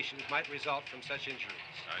complications might result from such injuries.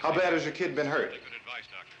 How bad has your kid been hurt? Good advice,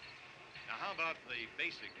 Doctor. Now, how about the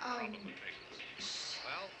basic problems of patients?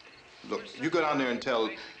 Well, Look, you go down there and tell,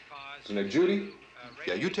 Judy?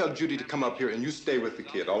 Yeah, you tell Judy to come up here and you stay with the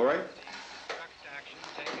kid, all right? Action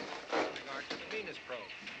taken with regard to the Venus probe.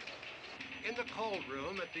 In the cold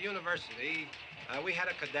room at the university, we had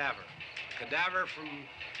a cadaver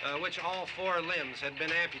from which all 4 limbs had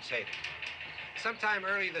been amputated. Sometime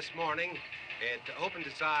early this morning, it opened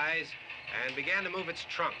its eyes and began to move its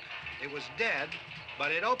trunk. It was dead,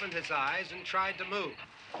 but it opened its eyes and tried to move.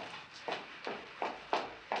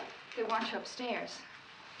 They want you upstairs.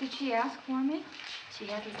 Did she ask for me? She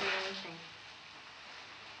hasn't said anything.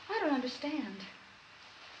 I don't understand.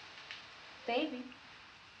 Baby.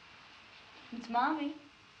 It's Mommy.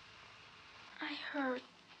 I heard.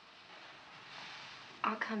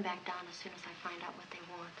 I'll come back down as soon as I find out what they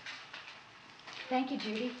want. Thank you,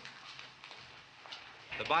 Judy.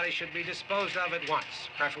 The body should be disposed of at once,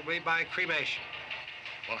 preferably by cremation.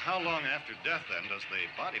 Well, how long after death, then, does the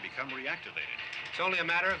body become reactivated? It's only a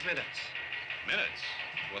matter of minutes. Minutes?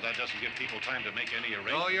 Well, that doesn't give people time to make any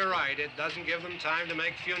arrangements. Oh, you're right. It doesn't give them time to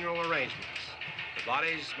make funeral arrangements. The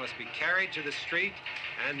bodies must be carried to the street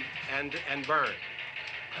and burned.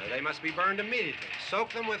 They must be burned immediately.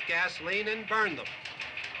 Soak them with gasoline and burn them.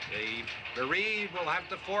 The bereaved will have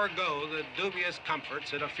to forego the dubious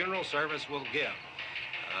comforts that a funeral service will give.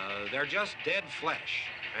 They're just dead flesh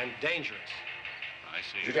and dangerous. I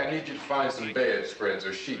see. Judy, I need you to find some bedspreads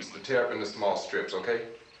or sheets to tear up into small strips, okay?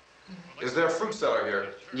 Is there a fruit cellar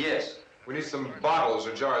here? Yes. We need some bottles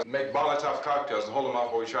or jars. Make Molotov cocktails and hold them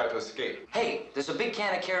out while we try to escape. Hey, there's a big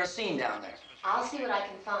can of kerosene down there. I'll see what I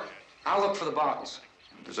can find. I'll look for the bottles.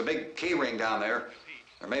 There's a big key ring down there.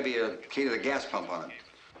 There may be a key to the gas pump on it.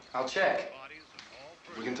 I'll check.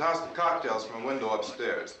 We can toss the cocktails from a window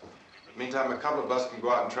upstairs. Meantime, a couple of us can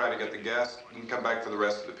go out and try to get the gas and come back for the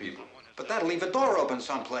rest of the people. But that'll leave a door open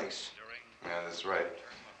someplace. Yeah, that's right.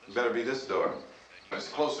 It better be this door. It's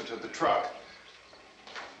closer to the truck.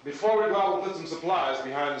 Before we go out, we'll put some supplies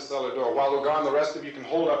behind the cellar door. While we're gone, the rest of you can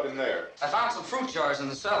hold up in there. I found some fruit jars in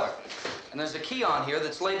the cellar. And there's a key on here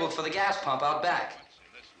that's labeled for the gas pump out back.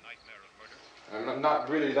 I'm not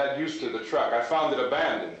really that used to the truck. I found it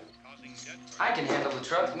abandoned. I can handle the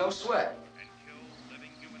truck, no sweat.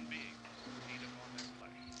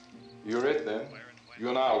 You're it, then. You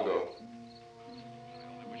and I'll go.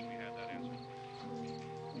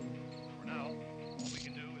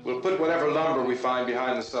 We'll put whatever lumber we find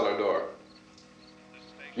behind the cellar door.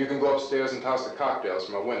 You can go upstairs and toss the cocktails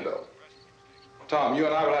from a window. Tom, you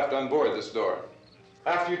and I will have to unboard this door.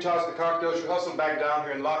 After you toss the cocktails, you hustle back down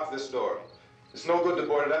here and lock this door. It's no good to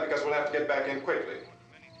board it up because we'll have to get back in quickly.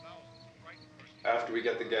 After we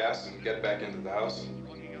get the gas and get back into the house,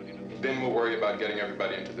 then we'll worry about getting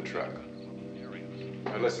everybody into the truck.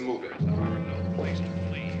 All right, let's move it. No place to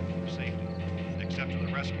flee for safety, except to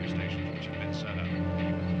the rescue stations which have been set up.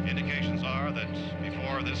 Indications are that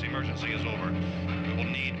before this emergency is over, we will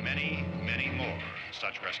need many, many more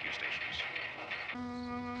such rescue stations.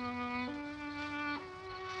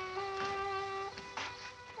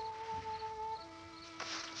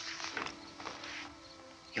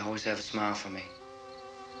 You always have a smile for me.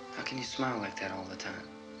 How can you smile like that all the time?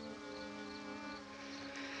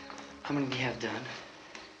 How many do you have done?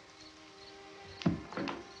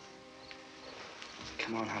 Come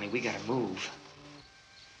Come on, honey, we gotta move.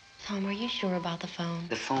 Tom, are you sure about the phone?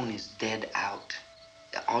 The phone is dead out.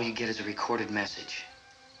 All you get is a recorded message.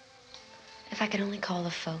 If I could only call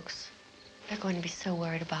the folks. They're going to be so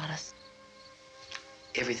worried about us.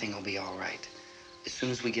 Everything will be all right. As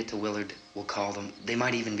soon as we get to Willard, we'll call them. They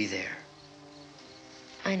might even be there.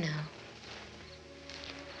 I know.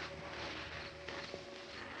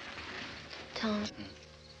 Tom,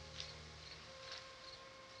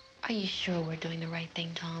 are you sure we're doing the right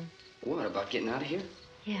thing, Tom? What, about getting out of here?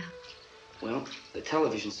 Yeah. Well, the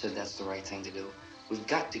television said that's the right thing to do. We've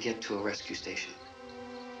got to get to a rescue station.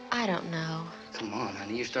 I don't know. Come on,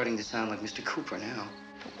 honey, you're starting to sound like Mr. Cooper now.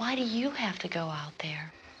 But why do you have to go out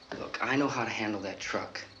there? Look, I know how to handle that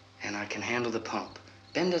truck, and I can handle the pump.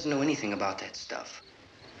 Ben doesn't know anything about that stuff.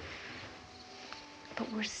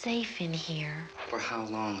 But we're safe in here. For how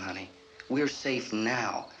long, honey? We're safe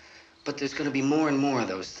now. But there's going to be more and more of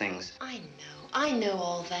those things. I know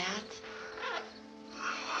all that.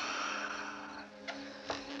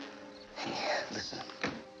 Hey, listen.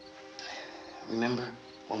 Remember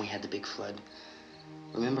when we had the big flood?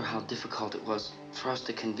 Remember how difficult it was for us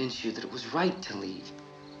to convince you that it was right to leave?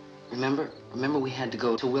 Remember we had to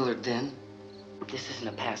go to Willard then? This isn't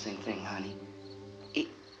a passing thing, honey.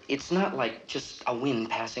 It's not like just a wind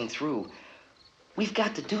passing through. We've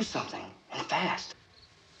got to do something, and fast.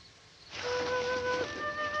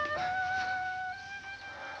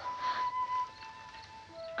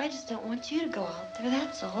 I just don't want you to go out there,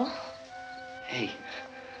 that's all. Hey,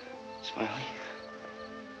 Smiley,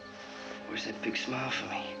 where's that big smile for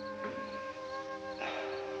me?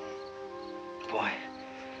 Boy,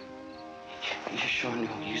 you're sure no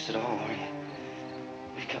use at all, are you?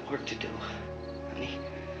 We've got work to do, honey.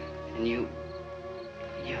 And you...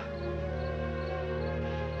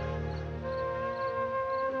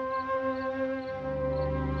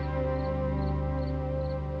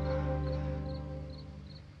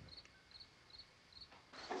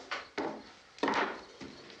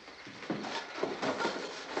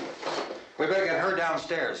 We better get her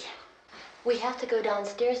downstairs. We have to go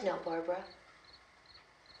downstairs now, Barbara.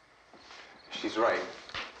 She's right.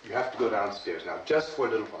 You have to go downstairs now, just for a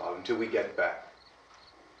little while, until we get back.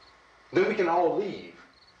 Then we can all leave.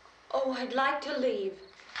 Oh, I'd like to leave.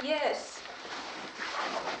 Yes.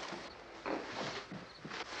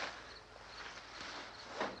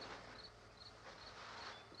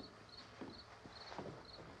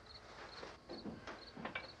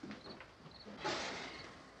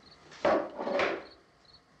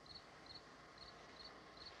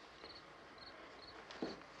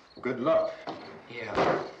 Good luck.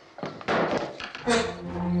 Yeah.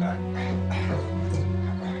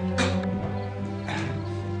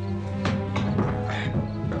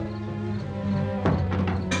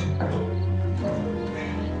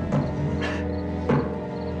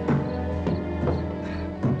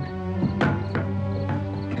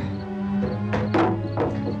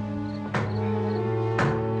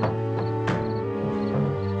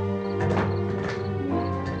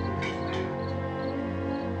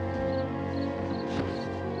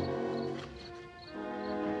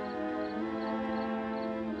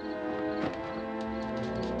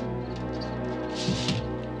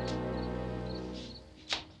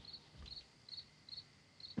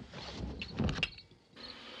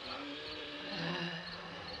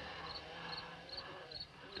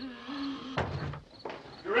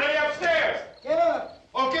 You ready upstairs? Yeah.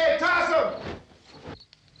 Okay, toss them.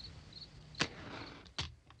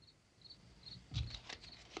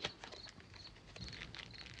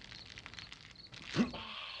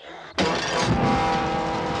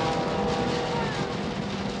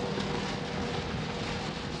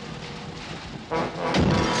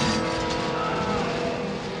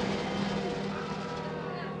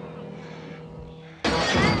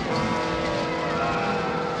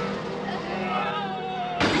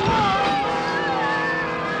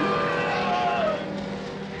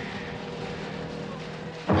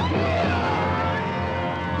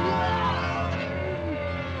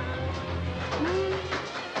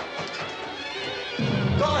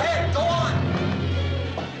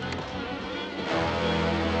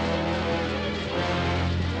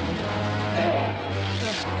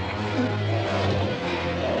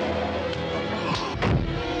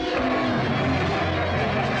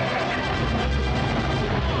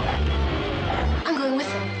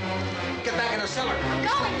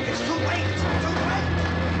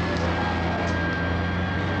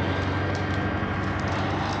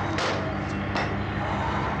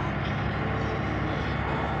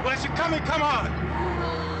 Come on!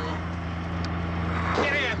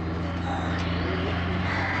 Get in!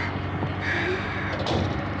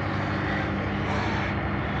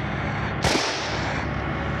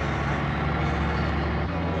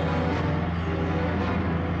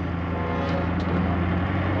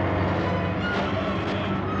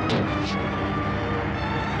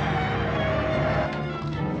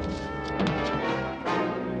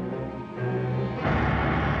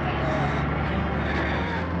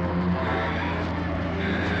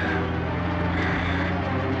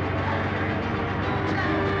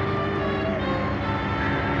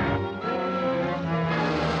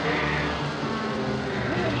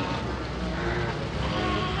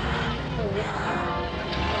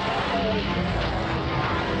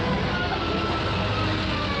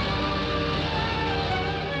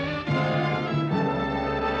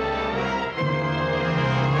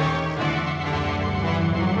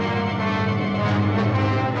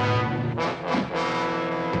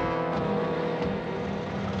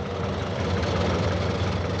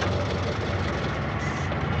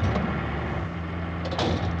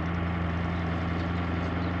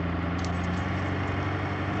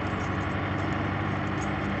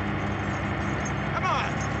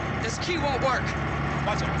 won't work.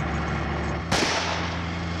 Watch it.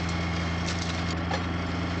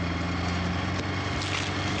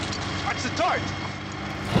 Watch the torch.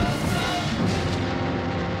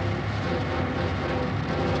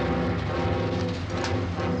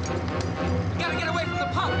 We gotta get away from the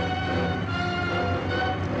pump.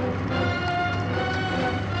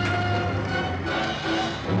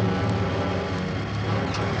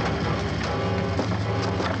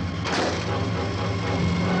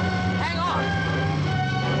 Hang on.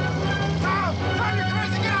 Tom, turn your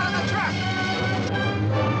crazy, get out of the truck.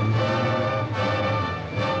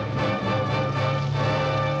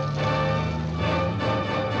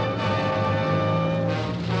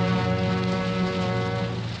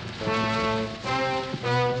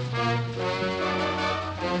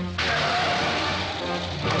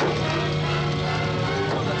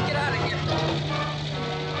 Let's get out of here.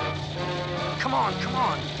 Come on, come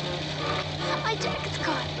on. My jacket's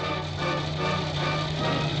caught.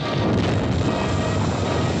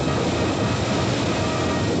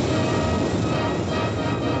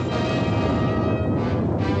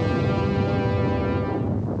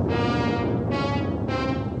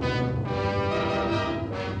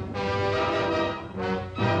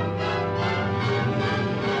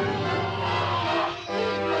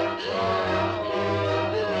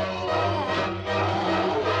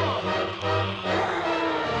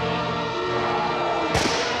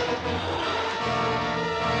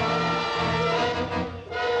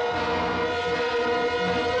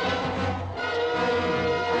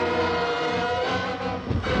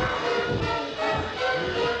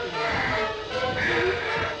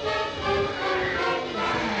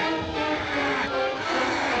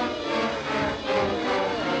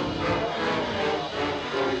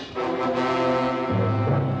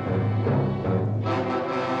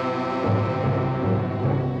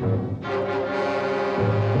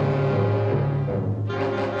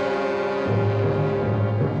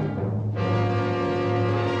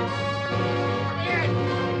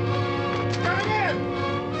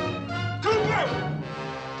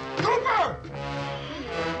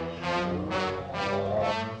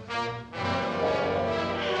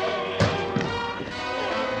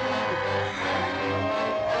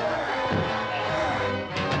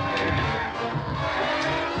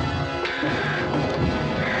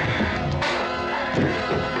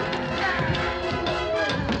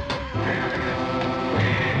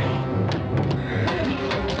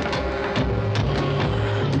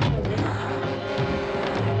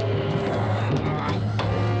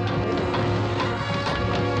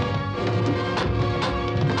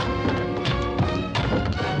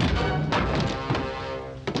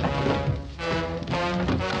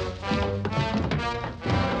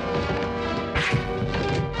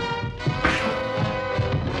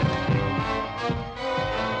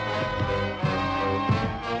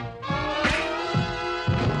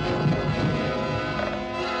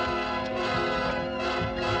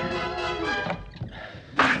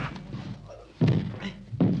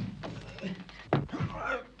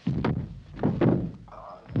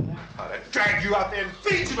 Drag you out there and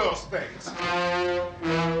feed you those things.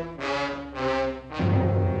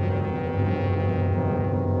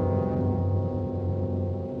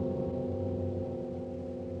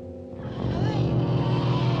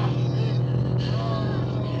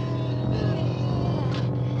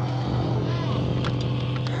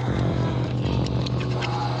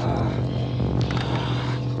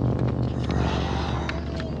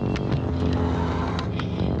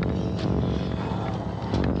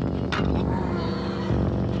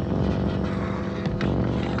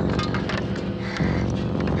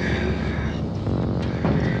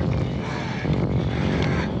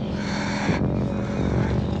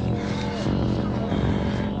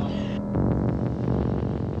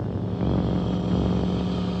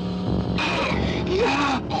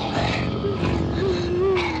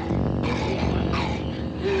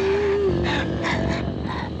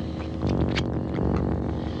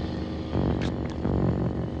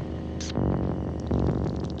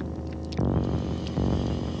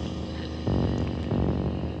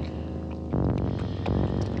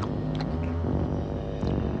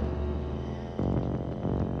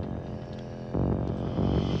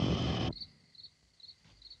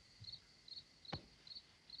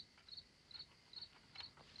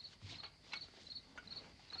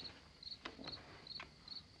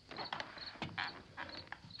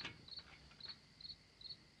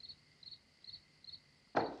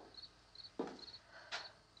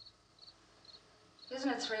 Isn't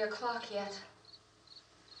it 3 o'clock yet?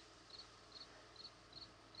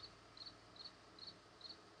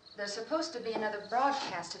 There's supposed to be another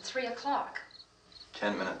broadcast at 3 o'clock.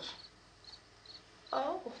 10 minutes.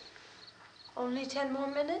 Oh, only 10 more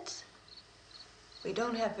minutes? We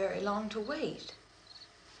don't have very long to wait.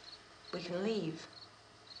 We can leave.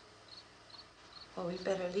 Well, we'd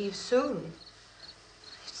better leave soon.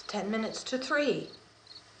 It's 10 minutes to 3.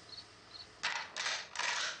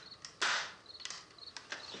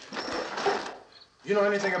 You know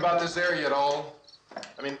anything about this area at all?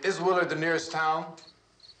 I mean, is Willard the nearest town?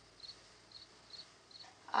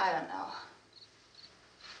 I don't know.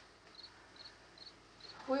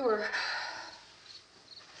 We were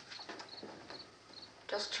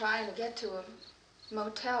just trying to get to a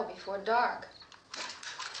motel before dark.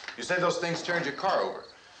 You say those things turned your car over.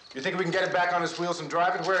 You think we can get it back on its wheels and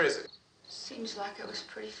drive it? Where is it? Seems like it was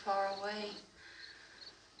pretty far away.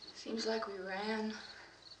 Seems like we ran.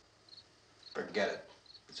 Forget it.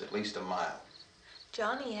 It's at least a mile.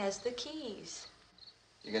 Johnny has the keys.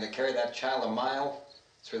 You're gonna carry that child a mile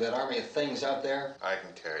through that army of things out there? I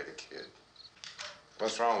can carry the kid.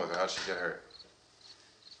 What's wrong with her? How'd she get hurt?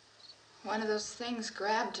 One of those things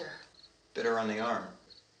grabbed her. Bit her on the arm.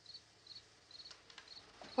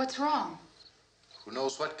 What's wrong? Who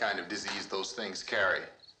knows what kind of disease those things carry?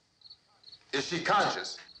 Is she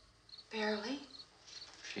conscious? Barely.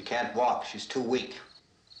 She can't walk. She's too weak.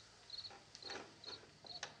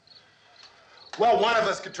 Well, one of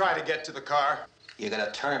us could try to get to the car. You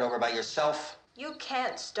gonna turn it over by yourself? You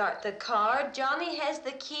can't start the car. Johnny has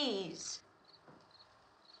the keys.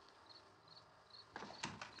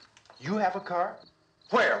 You have a car?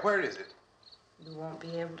 Where? Where is it? You won't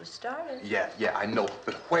be able to start it. Yeah, I know.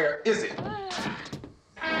 But where is it?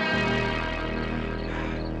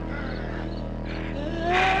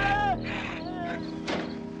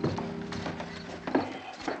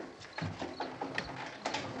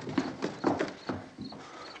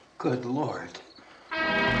 Good Lord.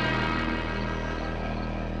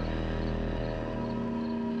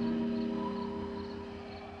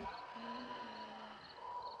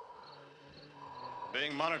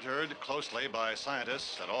 Being monitored closely by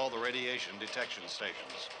scientists at all the radiation detection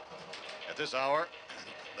stations. At this hour,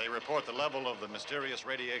 they report the level of the mysterious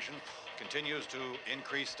radiation continues to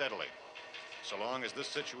increase steadily. So long as this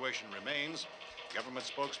situation remains, government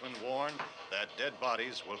spokesmen warn that dead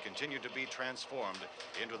bodies will continue to be transformed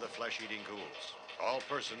into the flesh-eating ghouls. All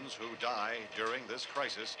persons who die during this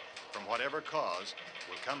crisis, from whatever cause,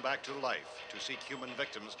 will come back to life to seek human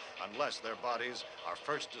victims unless their bodies are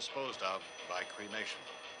first disposed of by cremation.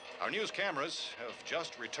 Our news cameras have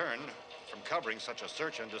just returned from covering such a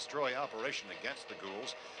search and destroy operation against the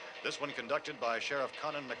ghouls, this one conducted by Sheriff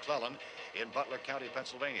Conan McClelland in Butler County,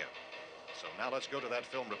 Pennsylvania. So now let's go to that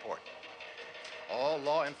film report. All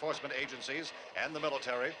law enforcement agencies and the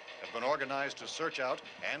military have been organized to search out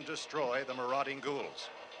and destroy the marauding ghouls.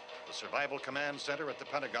 The Survival Command Center at the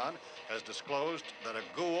Pentagon has disclosed that a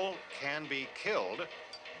ghoul can be killed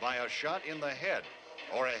by a shot in the head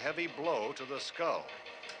or a heavy blow to the skull.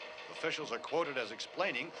 Officials are quoted as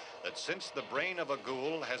explaining that since the brain of a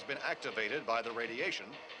ghoul has been activated by the radiation,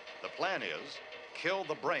 the plan is kill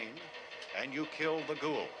the brain and you kill the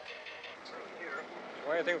ghoul.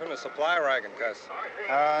 Want anything from the supply wagon, Cuss?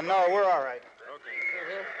 No, we're all right.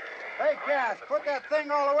 Hey, Cass, put that thing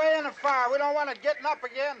all the way in the fire. We don't want it getting up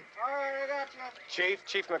again. All right, I got you.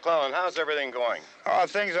 Chief McClelland, how's everything going? Oh,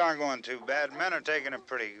 things aren't going too bad. Men are taking it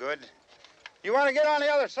pretty good. You want to get on the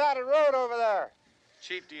other side of the road over there?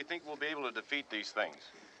 Chief, do you think we'll be able to defeat these things?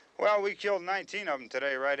 Well, we killed 19 of them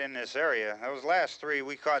today right in this area. Those last 3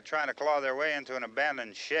 we caught trying to claw their way into an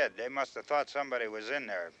abandoned shed. They must have thought somebody was in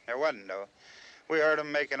there. There wasn't, though. We heard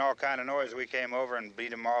them making all kind of noise. We came over and beat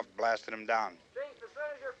them off, blasted them down. Chief, as soon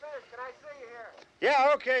as you're finished, can I see you here?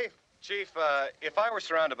 Yeah, okay. Chief, if I were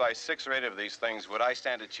surrounded by 6 or 8 of these things, would I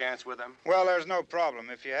stand a chance with them? Well, there's no problem.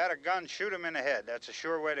 If you had a gun, shoot them in the head. That's a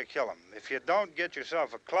sure way to kill them. If you don't, get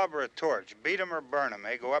yourself a club or a torch. Beat them or burn them.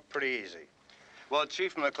 They go up pretty easy. Well,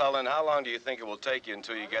 Chief McClelland, how long do you think it will take you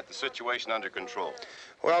until you get the situation under control?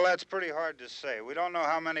 Well, that's pretty hard to say. We don't know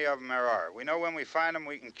how many of them there are. We know when we find them,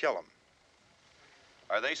 we can kill them.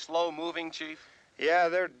 Are they slow-moving, Chief? Yeah,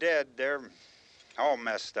 they're dead. They're all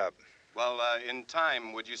messed up. Well, in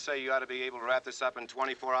time, would you say you ought to be able to wrap this up in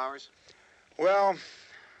 24 hours? Well,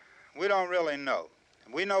 we don't really know.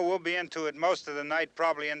 We know we'll be into it most of the night,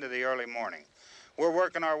 probably into the early morning. We're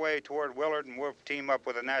working our way toward Willard, and we'll team up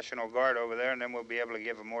with the National Guard over there, and then we'll be able to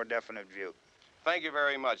give a more definite view. Thank you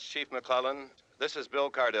very much, Chief McClelland. This is Bill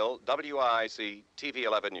Cardill, WIC TV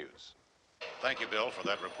 11 News. Thank you, Bill, for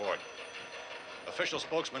that report. Official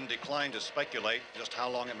spokesmen declined to speculate just how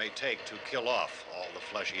long it may take to kill off all the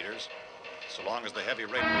flesh eaters, so long as the heavy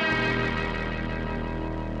rate...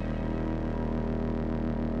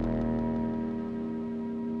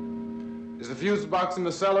 Is the fuse box in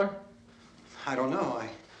the cellar? I don't know.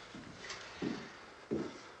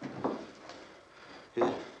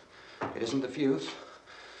 It isn't the fuse.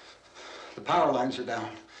 The power lines are down.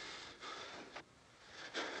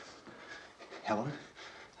 Helen,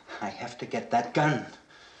 I have to get that gun.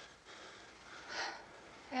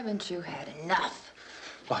 Haven't you had enough?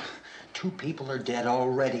 But 2 people are dead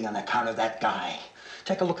already on account of that guy.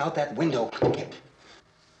 Take a look out that window.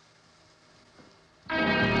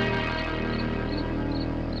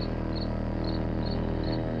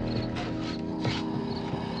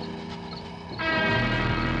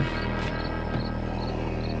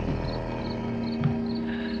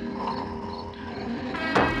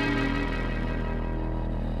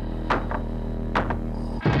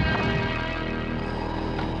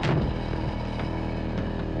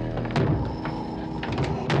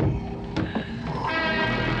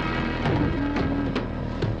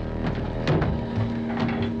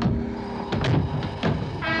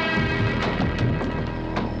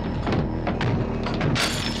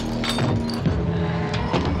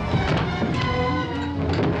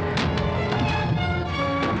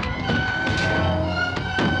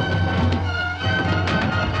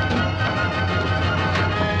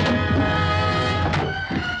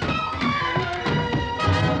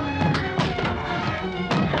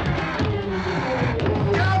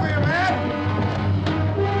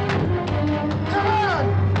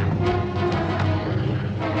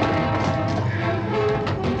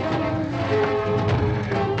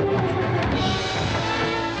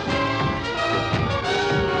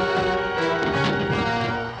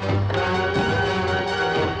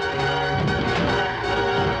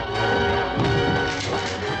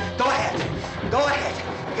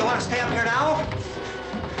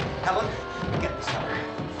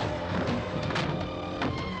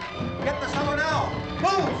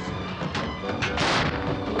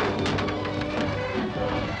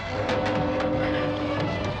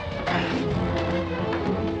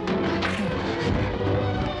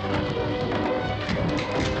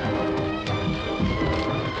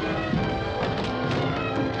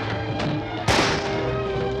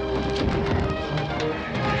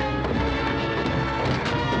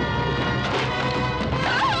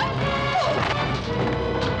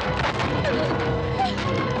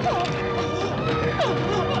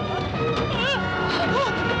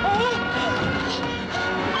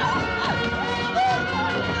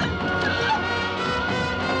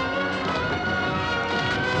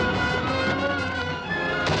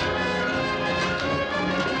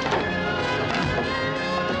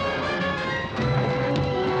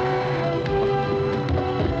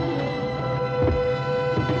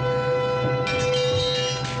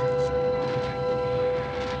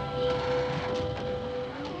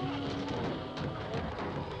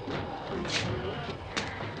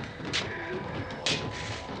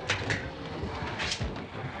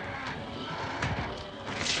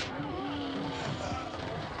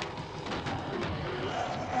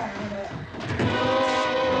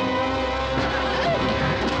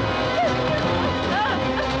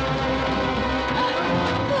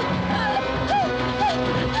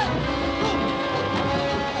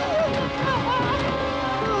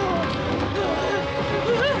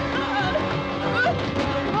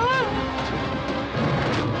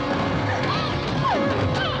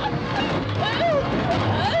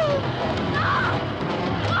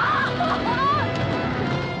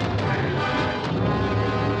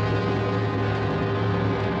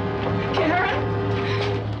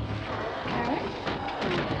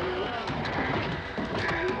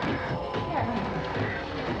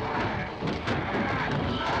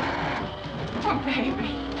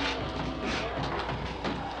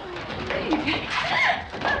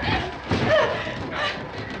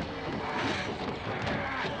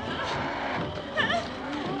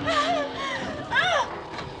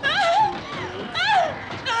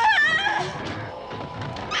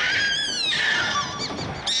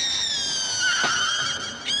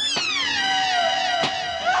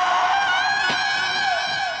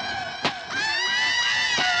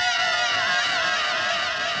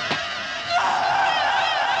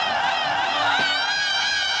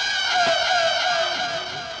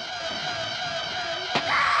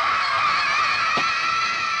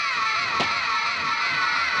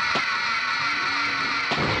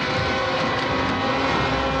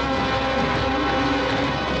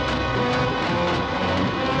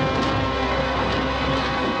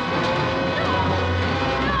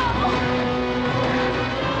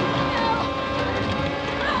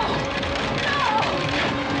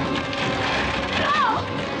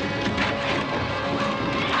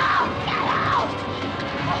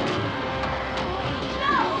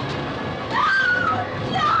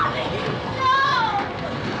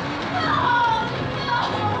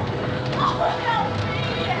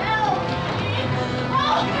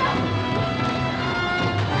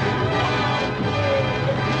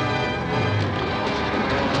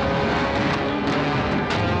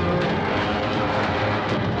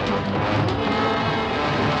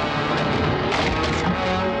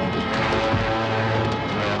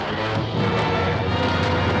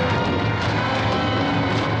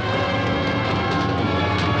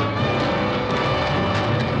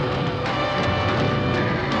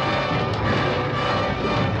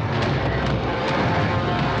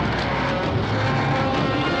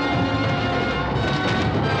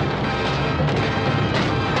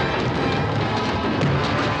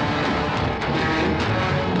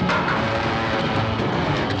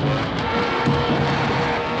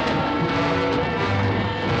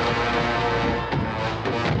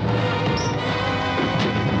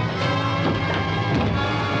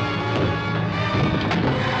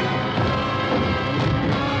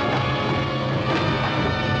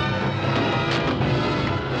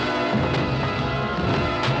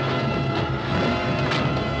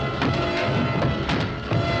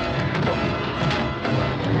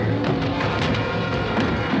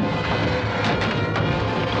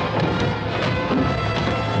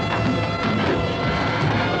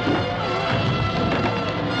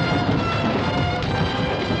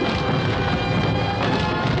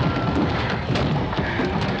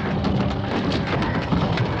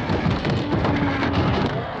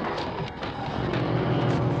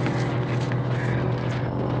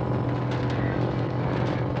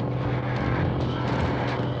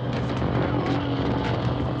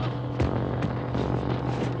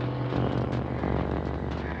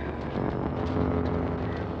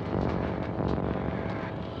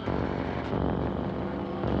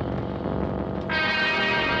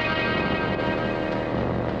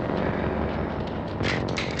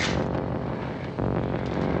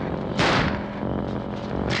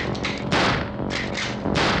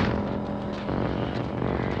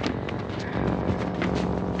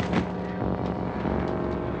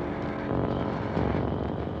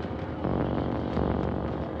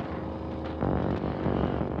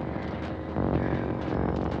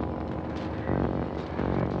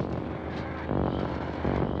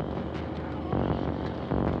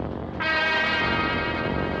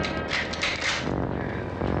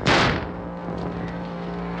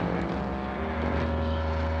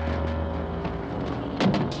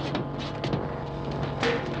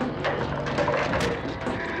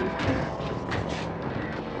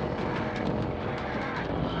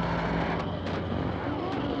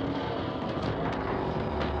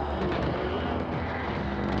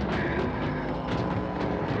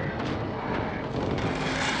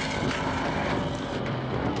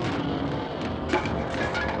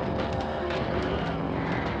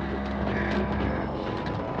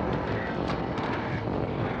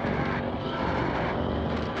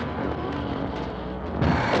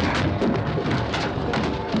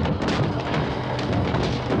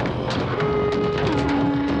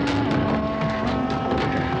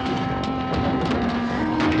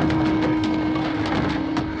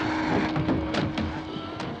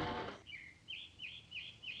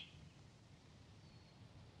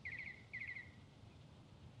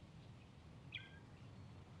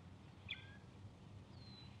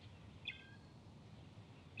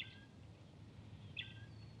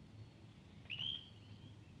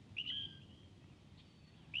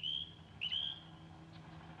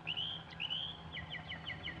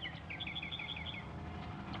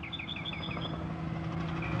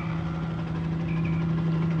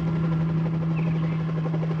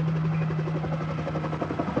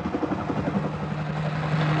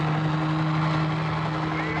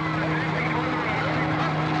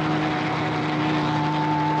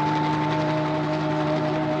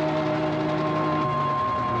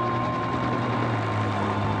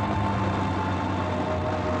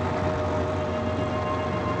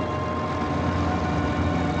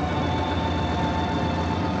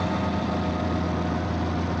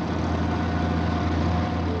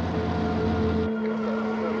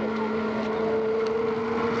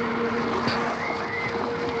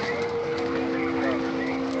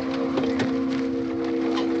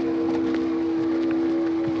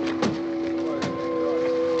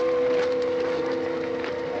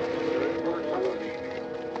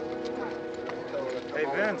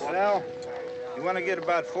 Vince, Al. You want to get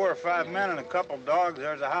about 4 or 5 men and a couple dogs?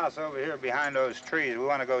 There's a house over here behind those trees. We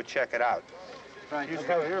want to go check it out. You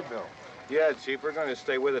still here, Bill? Yeah, Chief, we're going to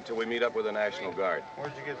stay with it till we meet up with the National Guard.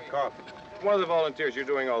 Where'd you get the coffee? One of the volunteers. You're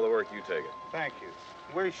doing all the work. You take it. Thank you.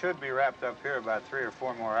 We should be wrapped up here about 3 or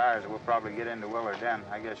 4 more hours. We'll probably get into Willard Den.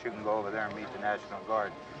 I guess you can go over there and meet the National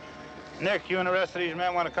Guard. Nick, you and the rest of these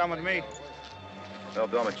men want to come with me? Well,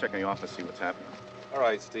 Bill, I'm going to check in the office, see what's happening. All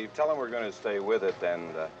right, Steve. Tell them we're going to stay with it,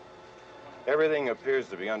 and everything appears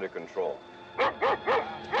to be under control. We're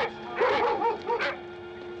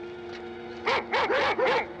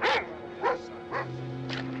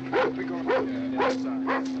going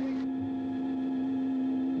outside.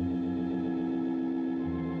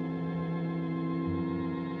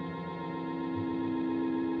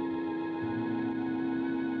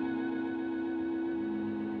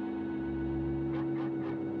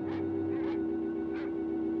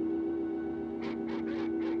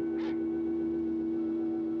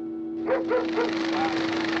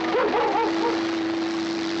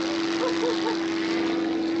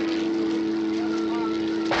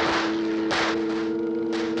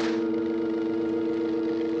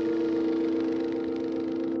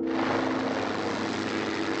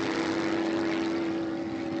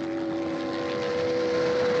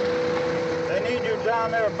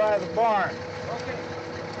 Down there by the barn. Okay.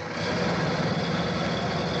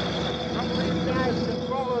 Some of these guys can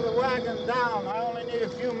follow the wagon down. I only need a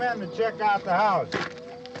few men to check out the house.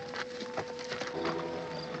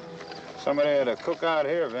 Somebody had a cookout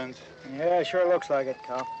here, Vince. Yeah, sure looks like it,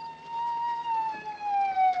 Karl.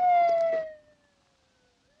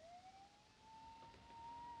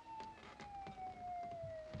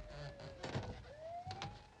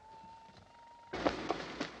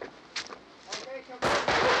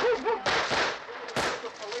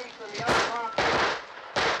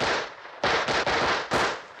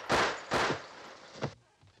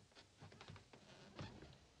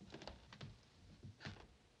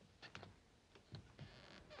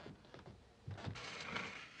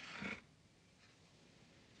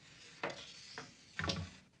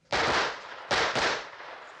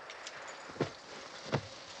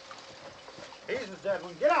 He's the dead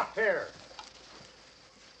one. Get up here.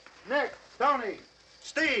 Nick, Tony,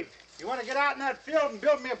 Steve, you want to get out in that field and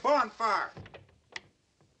build me a bonfire?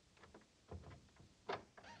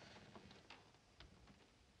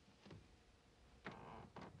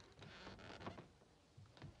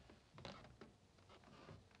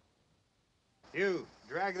 You,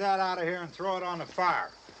 drag that out of here and throw it on the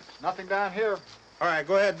fire. Nothing down here. All right,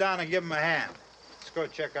 go ahead down and give him a hand. Let's go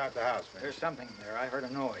check out the house, man. There's something there. I heard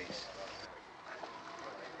a noise.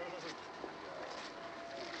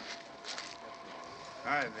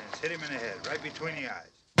 All right, Vince, hit him in the head, right between the eyes.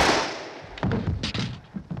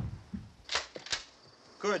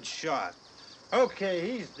 Good shot. Okay,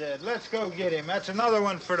 he's dead. Let's go get him. That's another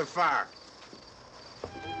one for the fire.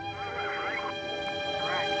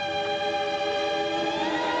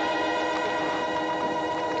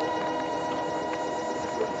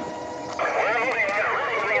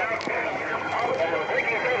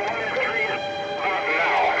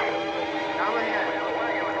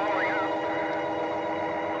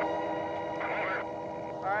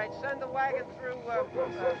 Send the wagon through,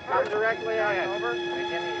 come directly on over.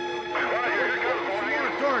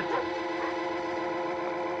 More torch.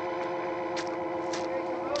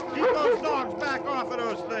 Keep those dogs back off of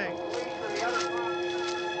those things.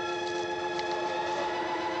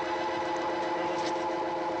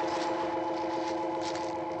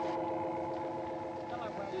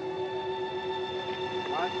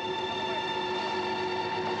 What?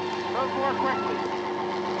 Move more quickly.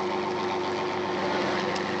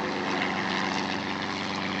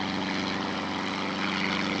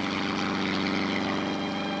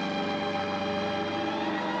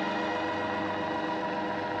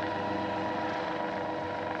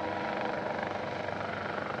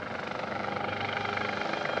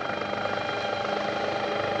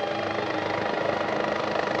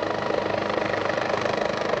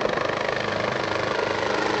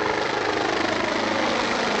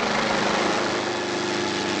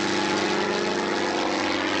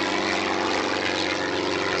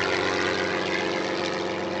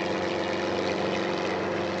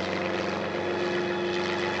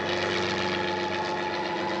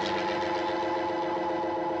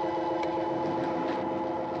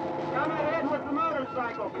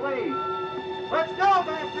 Please. Let's go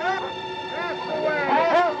back there. That's the way.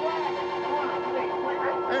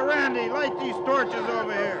 Hey, Randy, light these torches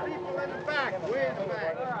over here. People in the back, way in the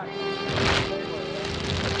back.